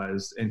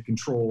centralized and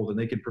controlled, and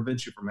they can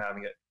prevent you from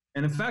having it.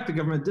 And in fact, the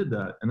government did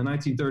that. In the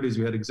 1930s,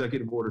 we had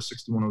Executive Order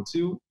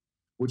 6102,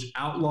 which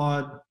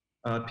outlawed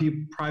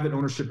private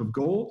ownership of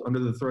gold under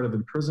the threat of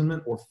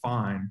imprisonment or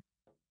fine,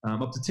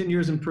 up to 10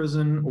 years in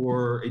prison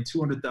or a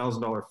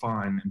 $200,000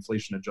 fine,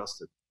 inflation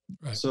adjusted.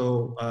 Right.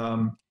 So,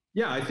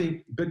 I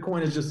think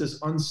Bitcoin is just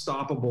this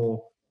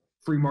unstoppable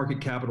free market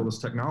capitalist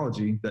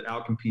technology that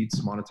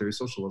outcompetes monetary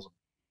socialism.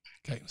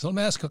 Okay, so let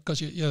me ask, because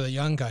you're the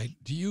young guy,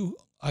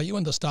 are you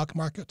in the stock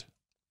market?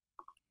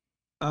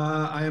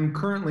 I am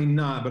currently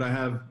not, but I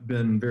have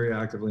been very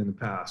actively in the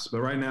past.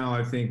 But right now,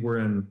 I think we're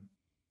in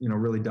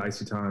really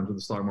dicey times with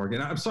the stock market.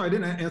 And I'm sorry, I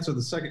didn't answer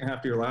the second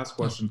half to your last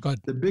question. Go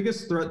ahead. The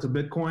biggest threat to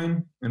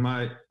Bitcoin, in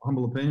my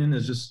humble opinion,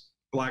 is just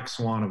black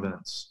swan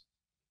events.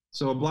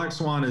 So a black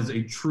swan is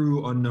a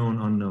true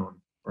unknown,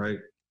 right?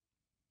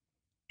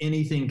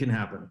 Anything can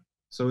happen.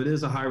 So it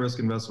is a high risk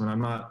investment.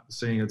 I'm not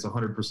saying it's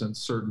 100%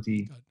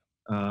 certainty,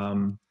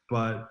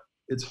 but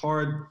it's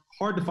hard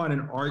to find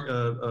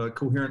a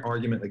coherent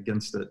argument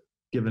against it,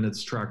 given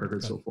its track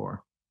record so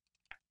far.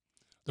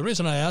 The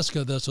reason I ask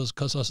you this was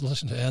because I was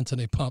listening to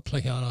Anthony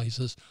Pompliano. He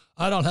says,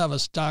 I don't have a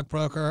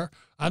stockbroker.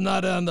 I'm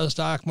not in the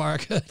stock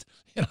market.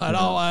 I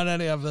don't want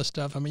any of this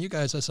stuff. I mean, you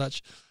guys are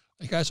such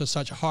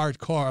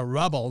hardcore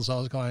rebels. I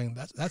was going,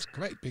 that's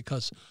great,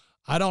 because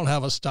I don't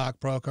have a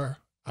stockbroker.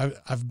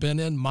 I've been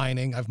in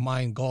mining. I've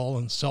mined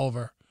gold and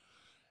silver,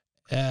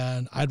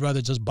 and I'd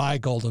rather just buy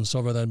gold and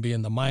silver than be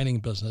in the mining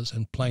business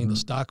and playing the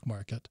stock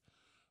market.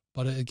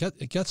 But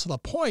it gets to the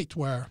point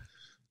where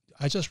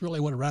I just really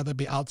would rather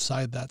be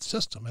outside that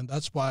system. And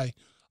that's why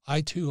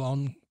I too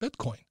own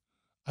Bitcoin.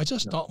 I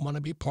just don't want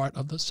to be part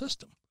of the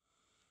system.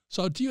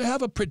 So do you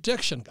have a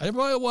prediction?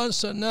 Everybody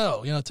wants to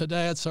know,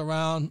 today it's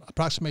around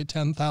approximately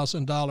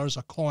 $10,000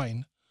 a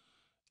coin.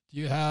 Do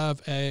you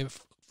have a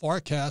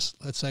forecast,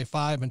 let's say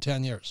 5 and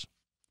 10 years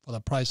for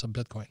the price of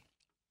Bitcoin?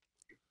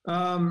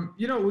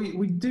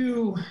 We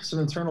do some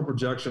internal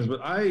projections, but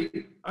I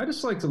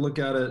just like to look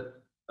at it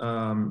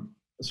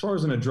as far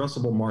as an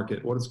addressable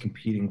market, what it's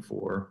competing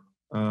for.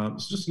 So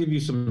just to give you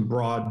some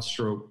broad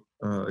stroke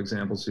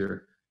examples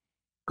here.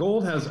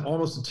 Gold has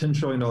almost a $10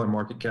 trillion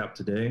market cap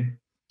today.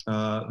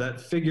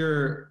 That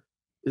figure,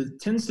 it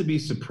tends to be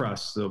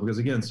suppressed though, because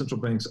again, central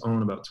banks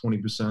own about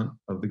 20%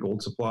 of the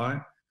gold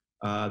supply.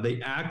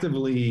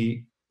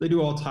 They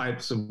do all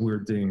types of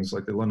weird things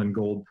like the London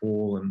Gold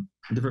Pool and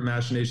different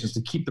machinations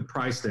to keep the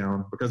price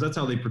down, because that's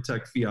how they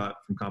protect fiat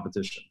from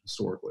competition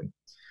historically.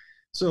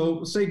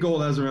 So say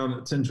gold has around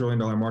a $10 trillion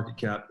market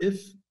cap.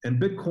 And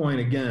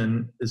Bitcoin,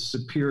 again, is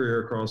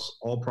superior across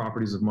all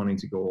properties of money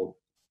to gold.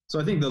 So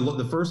I think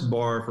the first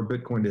bar for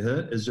Bitcoin to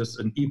hit is just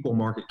an equal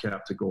market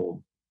cap to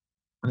gold.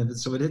 And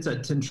so it hits that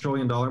 $10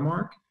 trillion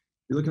mark,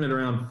 you're looking at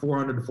around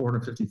 $400,000 to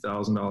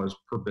 $450,000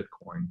 per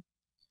Bitcoin.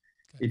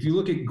 If you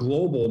look at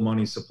global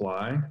money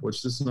supply,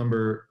 which this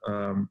number,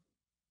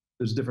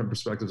 there's different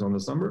perspectives on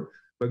this number,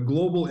 but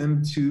global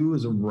M2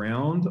 is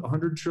around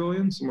 100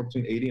 trillion, somewhere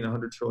between 80 and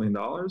 100 trillion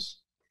dollars.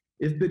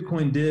 If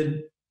Bitcoin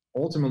did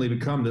ultimately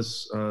become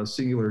this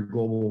singular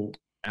global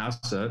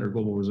asset or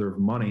global reserve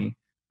money,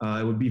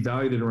 it would be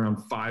valued at around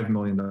 $5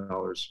 million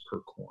per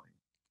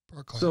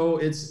coin. So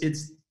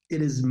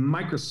it is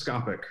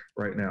microscopic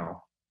right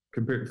now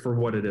compared for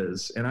what it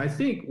is. And I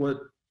think what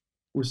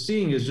we're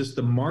seeing is just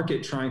the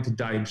market trying to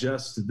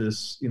digest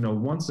this,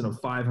 once in a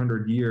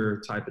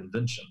 500-year type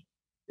invention.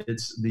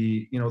 It's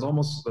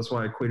almost, that's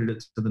why I equated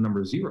it to the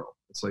number 0.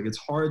 It's like, it's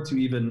hard to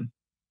even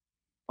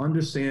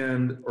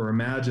understand or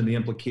imagine the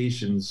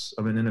implications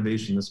of an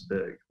innovation this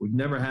big. We've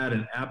never had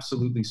an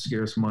absolutely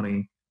scarce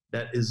money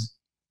that is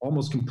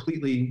almost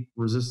completely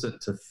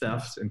resistant to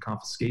theft and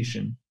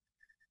confiscation.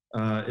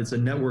 It's a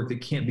network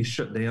that can't be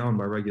shut down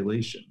by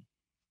regulation.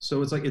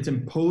 So it's like it's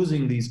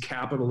imposing these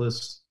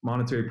capitalist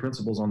monetary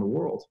principles on the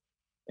world.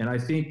 And I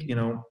think,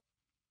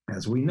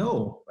 as we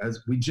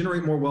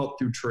generate more wealth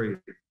through trade.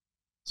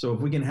 So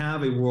if we can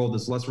have a world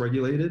that's less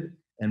regulated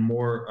and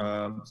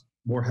more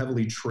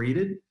heavily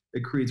traded,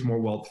 it creates more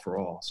wealth for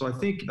all. So I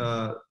think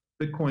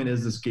Bitcoin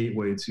is this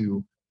gateway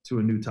to a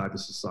new type of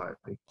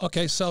society.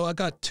 Okay, so I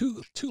got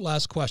two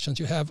last questions.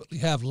 You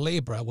have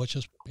Libra, which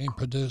is being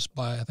produced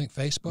by, I think,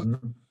 Facebook.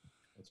 Mm-hmm.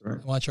 That's right.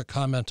 I want your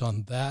comment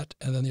on that.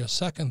 And then your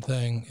second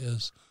thing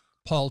is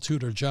Paul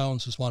Tudor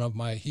Jones is one of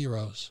my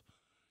heroes.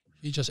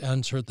 He just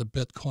entered the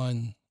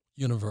Bitcoin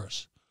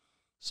universe.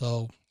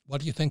 So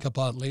what do you think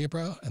about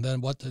Libra? And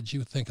then what did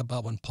you think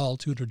about when Paul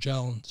Tudor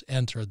Jones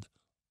entered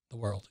the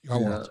world, your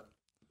world?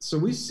 So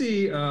we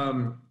see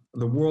the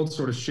world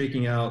sort of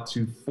shaking out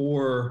to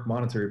 4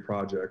 monetary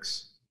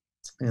projects.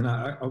 And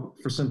I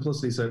for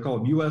simplicity, so I call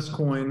them US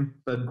coin,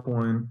 Fed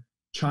coin,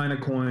 China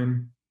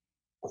coin,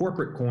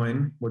 corporate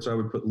coin, which I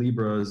would put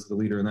Libra as the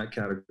leader in that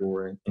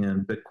category,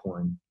 and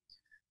Bitcoin.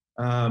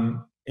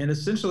 And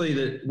essentially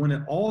that when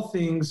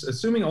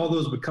assuming all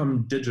those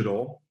become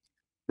digital,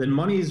 then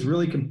monies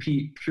really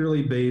compete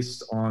purely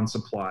based on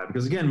supply.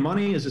 Because again,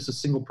 money is just a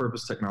single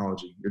purpose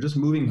technology. You're just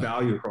moving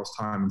value across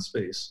time and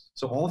space.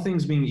 So all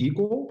things being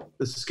equal,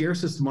 the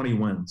scarcest money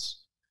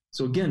wins.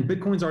 So again,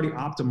 Bitcoin's already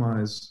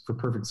optimized for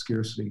perfect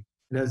scarcity.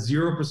 It has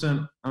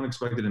 0%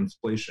 unexpected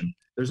inflation.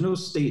 There's no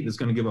state that's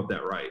going to give up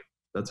that right.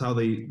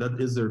 That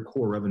is their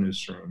core revenue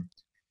stream.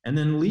 And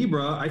then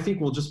Libra, I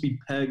think, will just be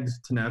pegged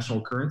to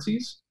national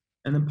currencies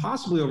and then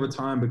possibly over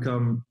time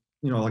become,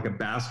 like a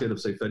basket of,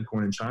 say, Fed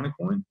coin and China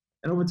coin.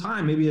 And over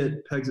time, maybe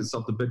it pegs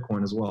itself to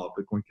Bitcoin as well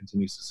if Bitcoin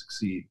continues to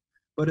succeed.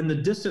 But in the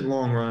distant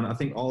long run, I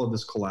think all of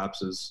this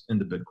collapses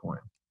into Bitcoin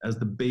as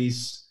the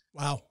base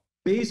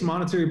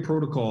monetary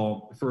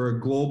protocol for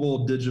a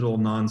global digital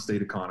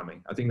non-state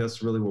economy. I think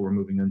that's really what we're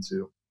moving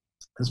into.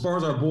 As far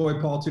as our boy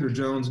Paul Tudor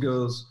Jones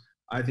goes,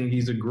 I think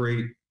he's a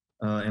great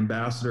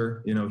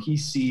ambassador. He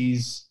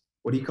sees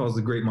what he calls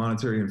the great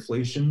monetary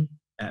inflation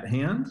at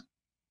hand.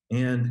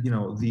 And,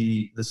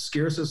 the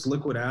scarcest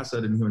liquid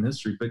asset in human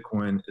history,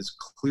 Bitcoin, is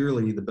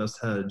clearly the best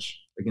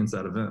hedge against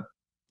that event.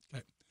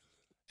 Okay.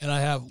 And I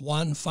have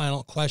one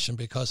final question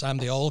because I'm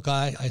the old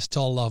guy. I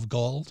still love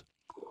gold.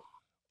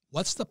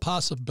 What's the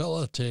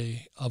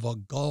possibility of a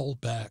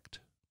gold-backed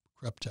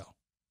crypto?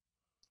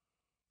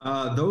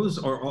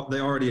 They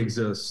already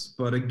exist.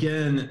 But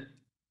again,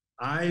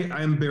 I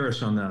am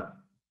bearish on that.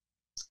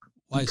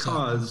 Why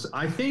because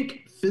I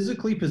think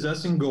physically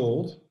possessing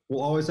gold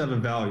will always have a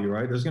value,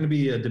 right? There's going to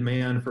be a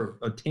demand for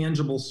a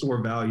tangible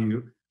store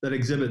value that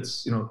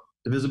exhibits,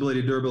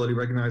 divisibility, durability,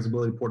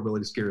 recognizability,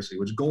 portability, scarcity,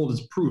 which gold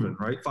is proven,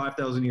 right?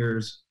 5,000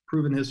 years,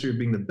 proven history of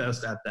being the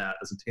best at that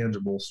as a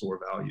tangible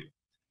store value.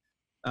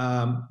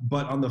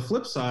 But on the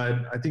flip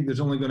side, I think there's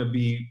only going to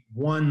be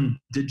one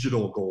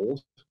digital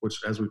gold, which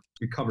as we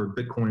covered,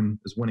 Bitcoin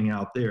is winning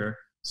out there.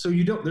 So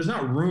there's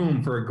not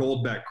room for a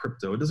gold-backed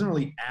crypto. It doesn't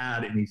really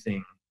add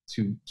anything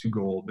to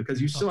gold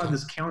because you still have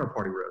this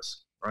counterparty risk,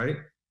 right?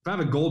 If I have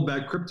a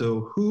gold-backed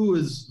crypto, who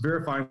is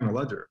verifying the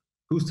ledger?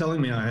 Who's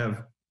telling me I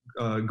have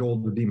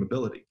gold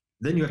redeemability?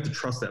 Then you have to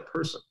trust that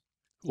person.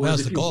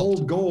 Whereas if you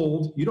hold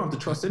gold, you don't have to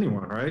trust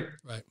anyone, right?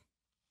 Right.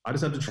 I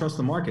just have to trust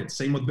the market.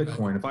 Same with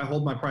Bitcoin. Right. If I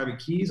hold my private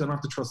keys, I don't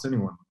have to trust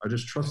anyone. I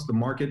just trust the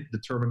market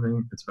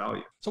determining its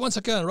value. So once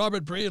again,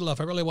 Robert Breedlove,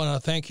 I really want to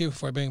thank you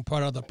for being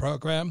part of the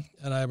program.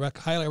 And I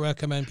highly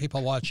recommend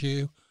people watch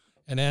you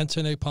and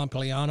Anthony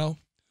Pompliano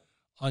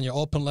on your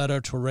open letter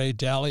to Ray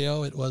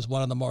Dalio. It was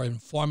one of the more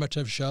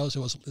informative shows.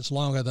 It's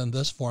longer than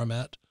this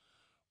format,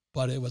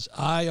 but it was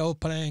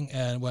eye-opening.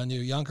 And when you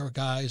younger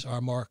guys are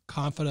more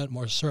confident,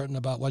 more certain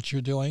about what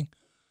you're doing,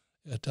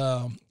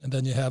 and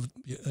then you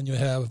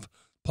have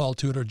Paul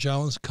Tudor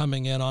Jones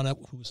coming in on it,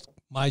 who's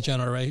my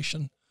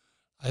generation.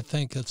 I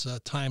think it's a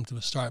time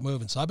to start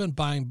moving. So I've been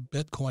buying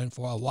Bitcoin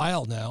for a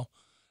while now,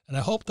 and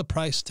I hope the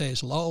price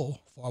stays low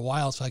for a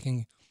while so I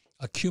can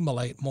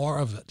accumulate more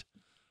of it.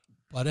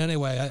 But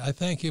anyway, I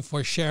thank you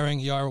for sharing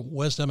your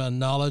wisdom and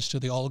knowledge to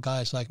the old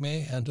guys like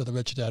me and to the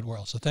rich dad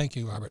world. So thank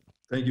you, Robert.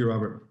 Thank you,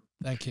 Robert.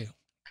 Thank you.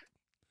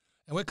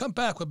 And we'll come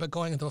back. We'll be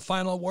going into the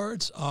final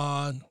words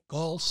on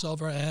gold,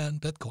 silver,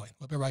 and Bitcoin.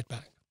 We'll be right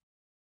back.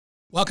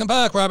 Welcome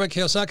back, Robert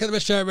Kiyosaki, the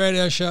Rich Dad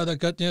Radio Show, the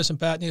good news and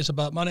bad news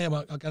about money.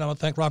 Again, I want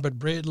to thank Robert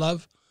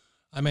Breedlove.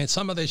 I mean,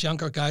 some of these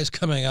younger guys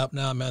coming up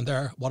now, man,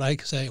 they're what I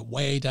say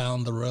way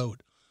down the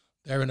road.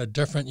 They're in a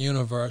different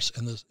universe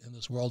in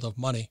this world of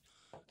money.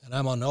 And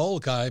I'm an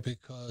old guy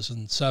because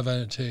in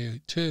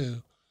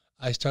 1972,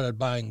 I started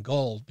buying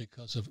gold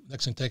because of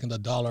Nixon taking the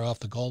dollar off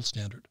the gold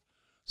standard.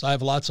 So I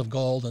have lots of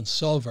gold and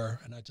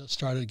silver, and I just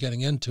started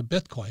getting into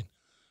Bitcoin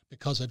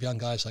because of young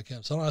guys like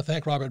him. So I want to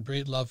thank Robert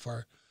Breedlove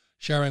for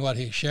sharing what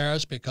he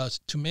shares,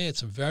 because to me,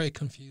 it's a very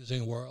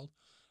confusing world.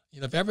 You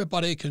know, if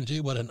everybody can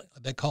do what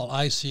they call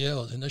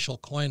ICOs, initial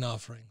coin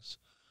offerings,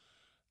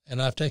 and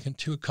I've taken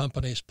 2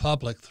 companies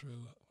public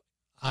through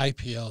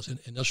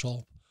IPOs,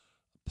 initial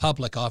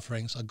public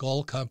offerings, a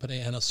gold company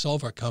and a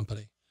silver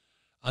company.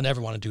 I'll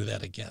never want to do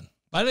that again.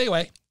 But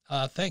anyway,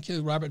 thank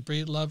you, Robert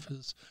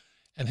Breedlove.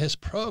 And his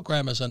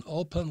program is an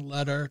open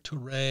letter to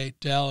Ray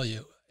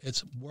Dalio.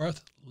 It's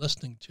worth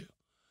listening to.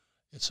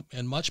 It's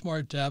in much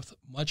more depth,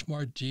 much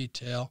more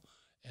detail,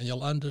 and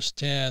you'll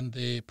understand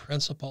the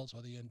principles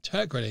or the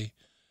integrity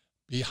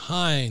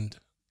behind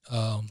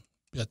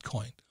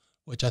Bitcoin,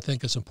 which I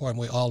think is important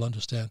we all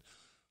understand.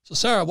 So,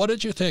 Sarah, what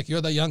did you think?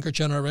 You're the younger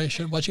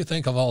generation. What did you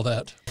think of all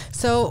that?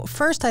 So,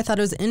 first, I thought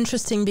it was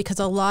interesting because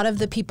a lot of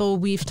the people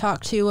we've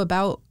talked to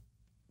about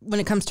when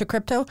it comes to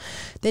crypto,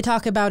 they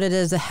talk about it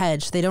as a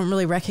hedge. They don't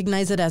really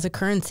recognize it as a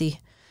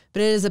currency.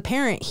 But it is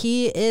apparent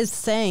he is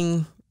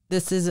saying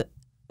this is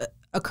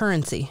a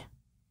currency,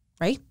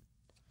 right?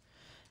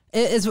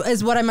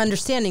 Is what I'm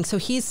understanding. So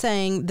he's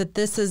saying that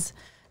this is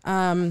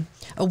a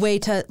way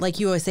to, like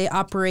you always say,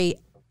 operate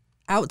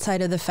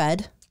outside of the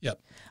Fed. Yep.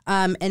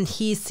 And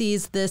he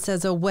sees this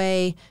as a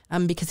way,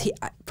 because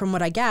from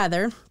what I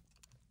gather,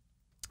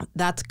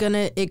 it's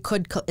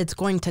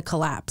going to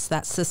collapse,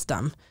 that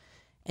system.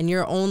 And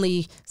your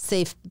only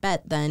safe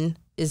bet then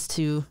is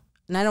to,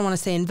 and I don't want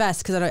to say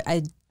invest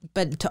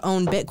but to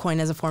own Bitcoin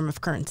as a form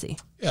of currency.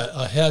 Yeah,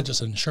 a hedge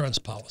is an insurance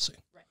policy.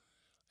 Right.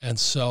 And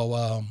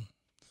so,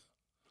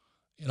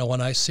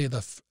 when I see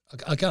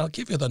again, I'll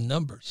give you the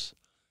numbers.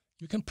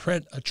 You can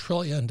print $1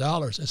 trillion.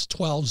 It's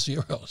 12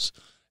 zeros.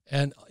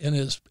 And in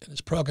his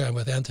program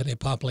with Anthony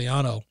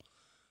Pompliano,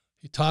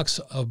 he talks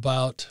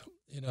about,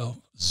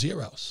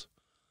 zeros,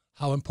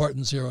 how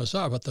important zeros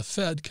are. But the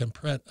Fed can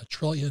print $1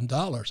 trillion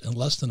in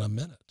less than a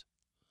minute.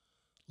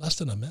 Less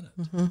than a minute.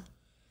 Mm-hmm.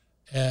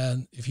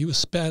 And if you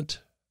spent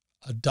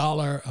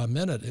 $1 a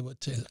minute, it would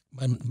take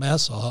my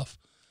math off,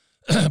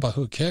 but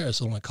who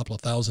cares? Only a couple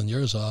of thousand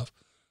years off.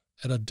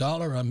 At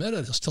 $1 a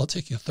minute, it'll still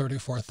take you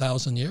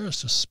 34,000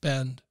 years to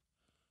spend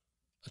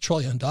 $1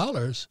 trillion,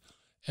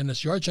 and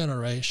it's your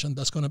generation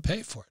that's going to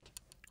pay for it.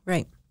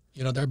 Right.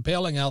 They're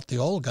bailing out the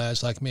old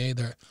guys like me.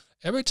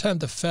 Every time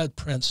the Fed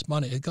prints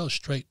money, it goes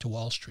straight to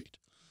Wall Street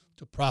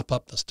to prop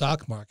up the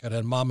stock market,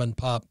 and mom and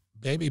pop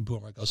baby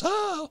boomer goes,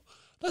 oh,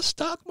 the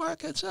stock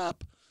market's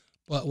up.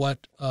 But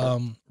what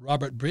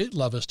Robert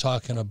Breedlove is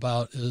talking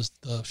about is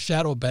the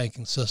shadow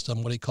banking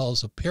system, what he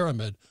calls a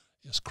pyramid,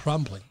 is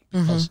crumbling.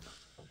 Because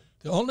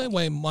the only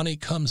way money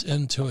comes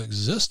into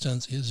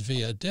existence is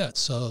via debt.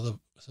 So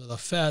the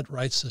Fed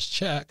writes this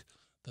check,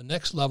 the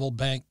next level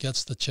bank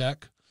gets the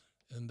check,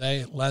 and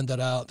they lend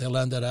it out, they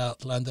lend it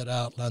out, lend it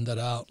out, lend it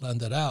out,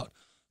 lend it out.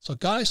 So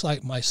guys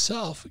like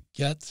myself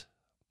get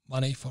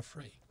money for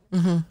free.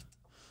 Mm-hmm.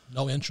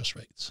 No interest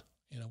rates.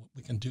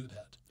 We can do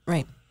that.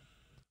 Right.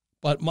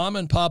 But mom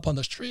and pop on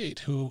the street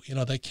who,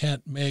 they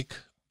can't make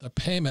the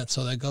payment,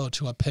 so they go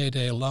to a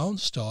payday loan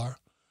store,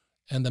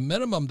 and the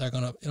minimum they're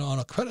going to, on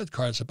a credit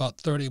card is about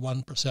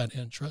 31%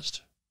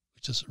 interest,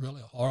 which is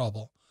really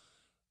horrible,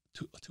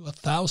 to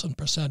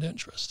 1,000%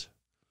 interest.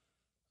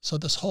 So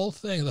this whole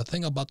thing, the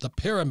thing about the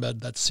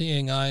pyramid, that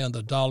seeing eye on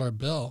the dollar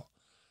bill,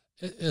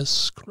 it is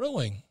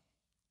screwing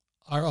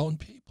our own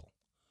people.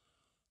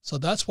 So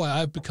that's why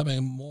I'm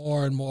becoming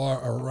more and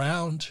more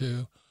around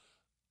to,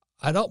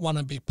 I don't want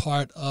to be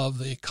part of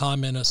the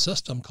communist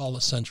system called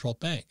the central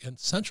bank. And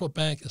central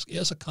bank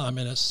is a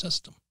communist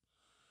system.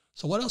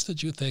 So what else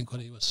did you think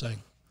when he was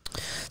saying?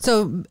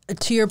 So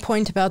to your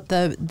point about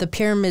the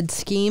pyramid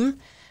scheme,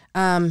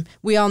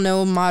 we all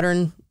know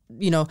modern,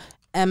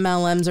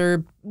 MLMs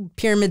or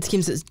pyramid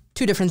schemes is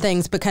two different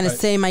things, but kind of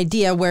same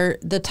idea where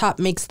the top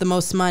makes the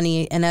most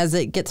money. And as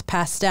it gets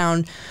passed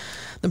down,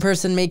 the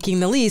person making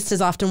the least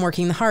is often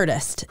working the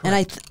hardest.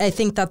 Correct. And I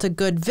think that's a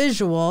good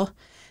visual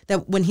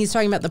that when he's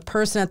talking about the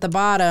person at the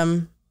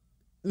bottom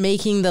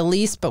making the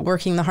least but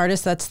working the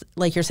hardest, that's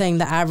like you're saying,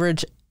 the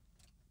average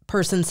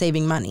person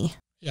saving money.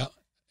 Yeah.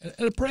 And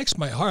it breaks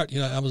my heart.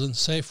 I was in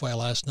Safeway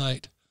last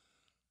night,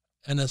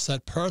 and it's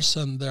that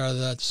person there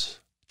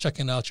that's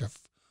checking out your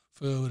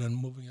food and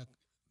moving it.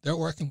 They're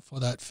working for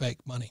that fake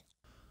money.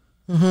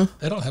 Mm-hmm.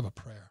 They don't have a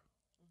prayer.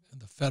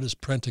 And the Fed is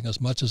printing as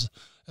much as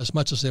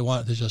they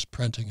want. They're just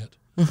printing it.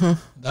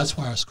 Mm-hmm. That's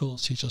why our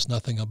schools teach us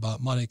nothing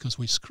about money, because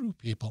we screw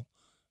people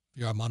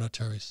via our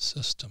monetary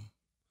system.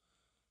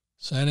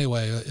 So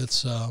anyway,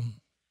 it's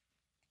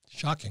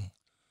shocking.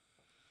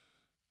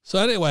 So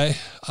anyway,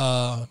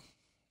 I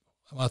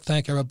want to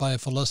thank everybody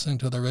for listening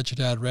to the Rich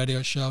Dad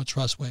Radio Show.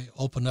 Trust we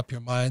open up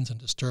your minds and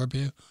disturb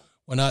you.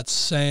 We're not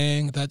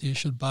saying that you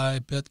should buy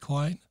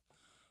Bitcoin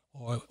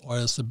or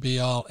it's the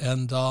be-all,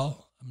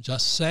 end-all. I'm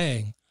just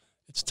saying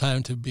it's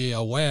time to be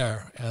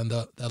aware. And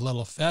that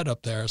little Fed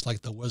up there is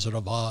like the Wizard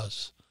of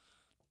Oz.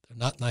 They're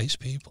not nice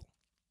people,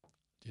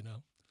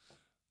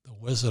 The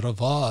Wizard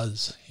of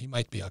Oz, he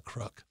might be a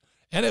crook.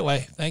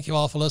 Anyway, thank you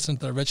all for listening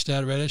to the Rich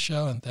Dad Radio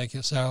Show, and thank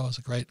you, Sarah. It was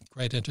a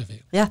great interview.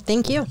 Yeah,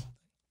 thank you.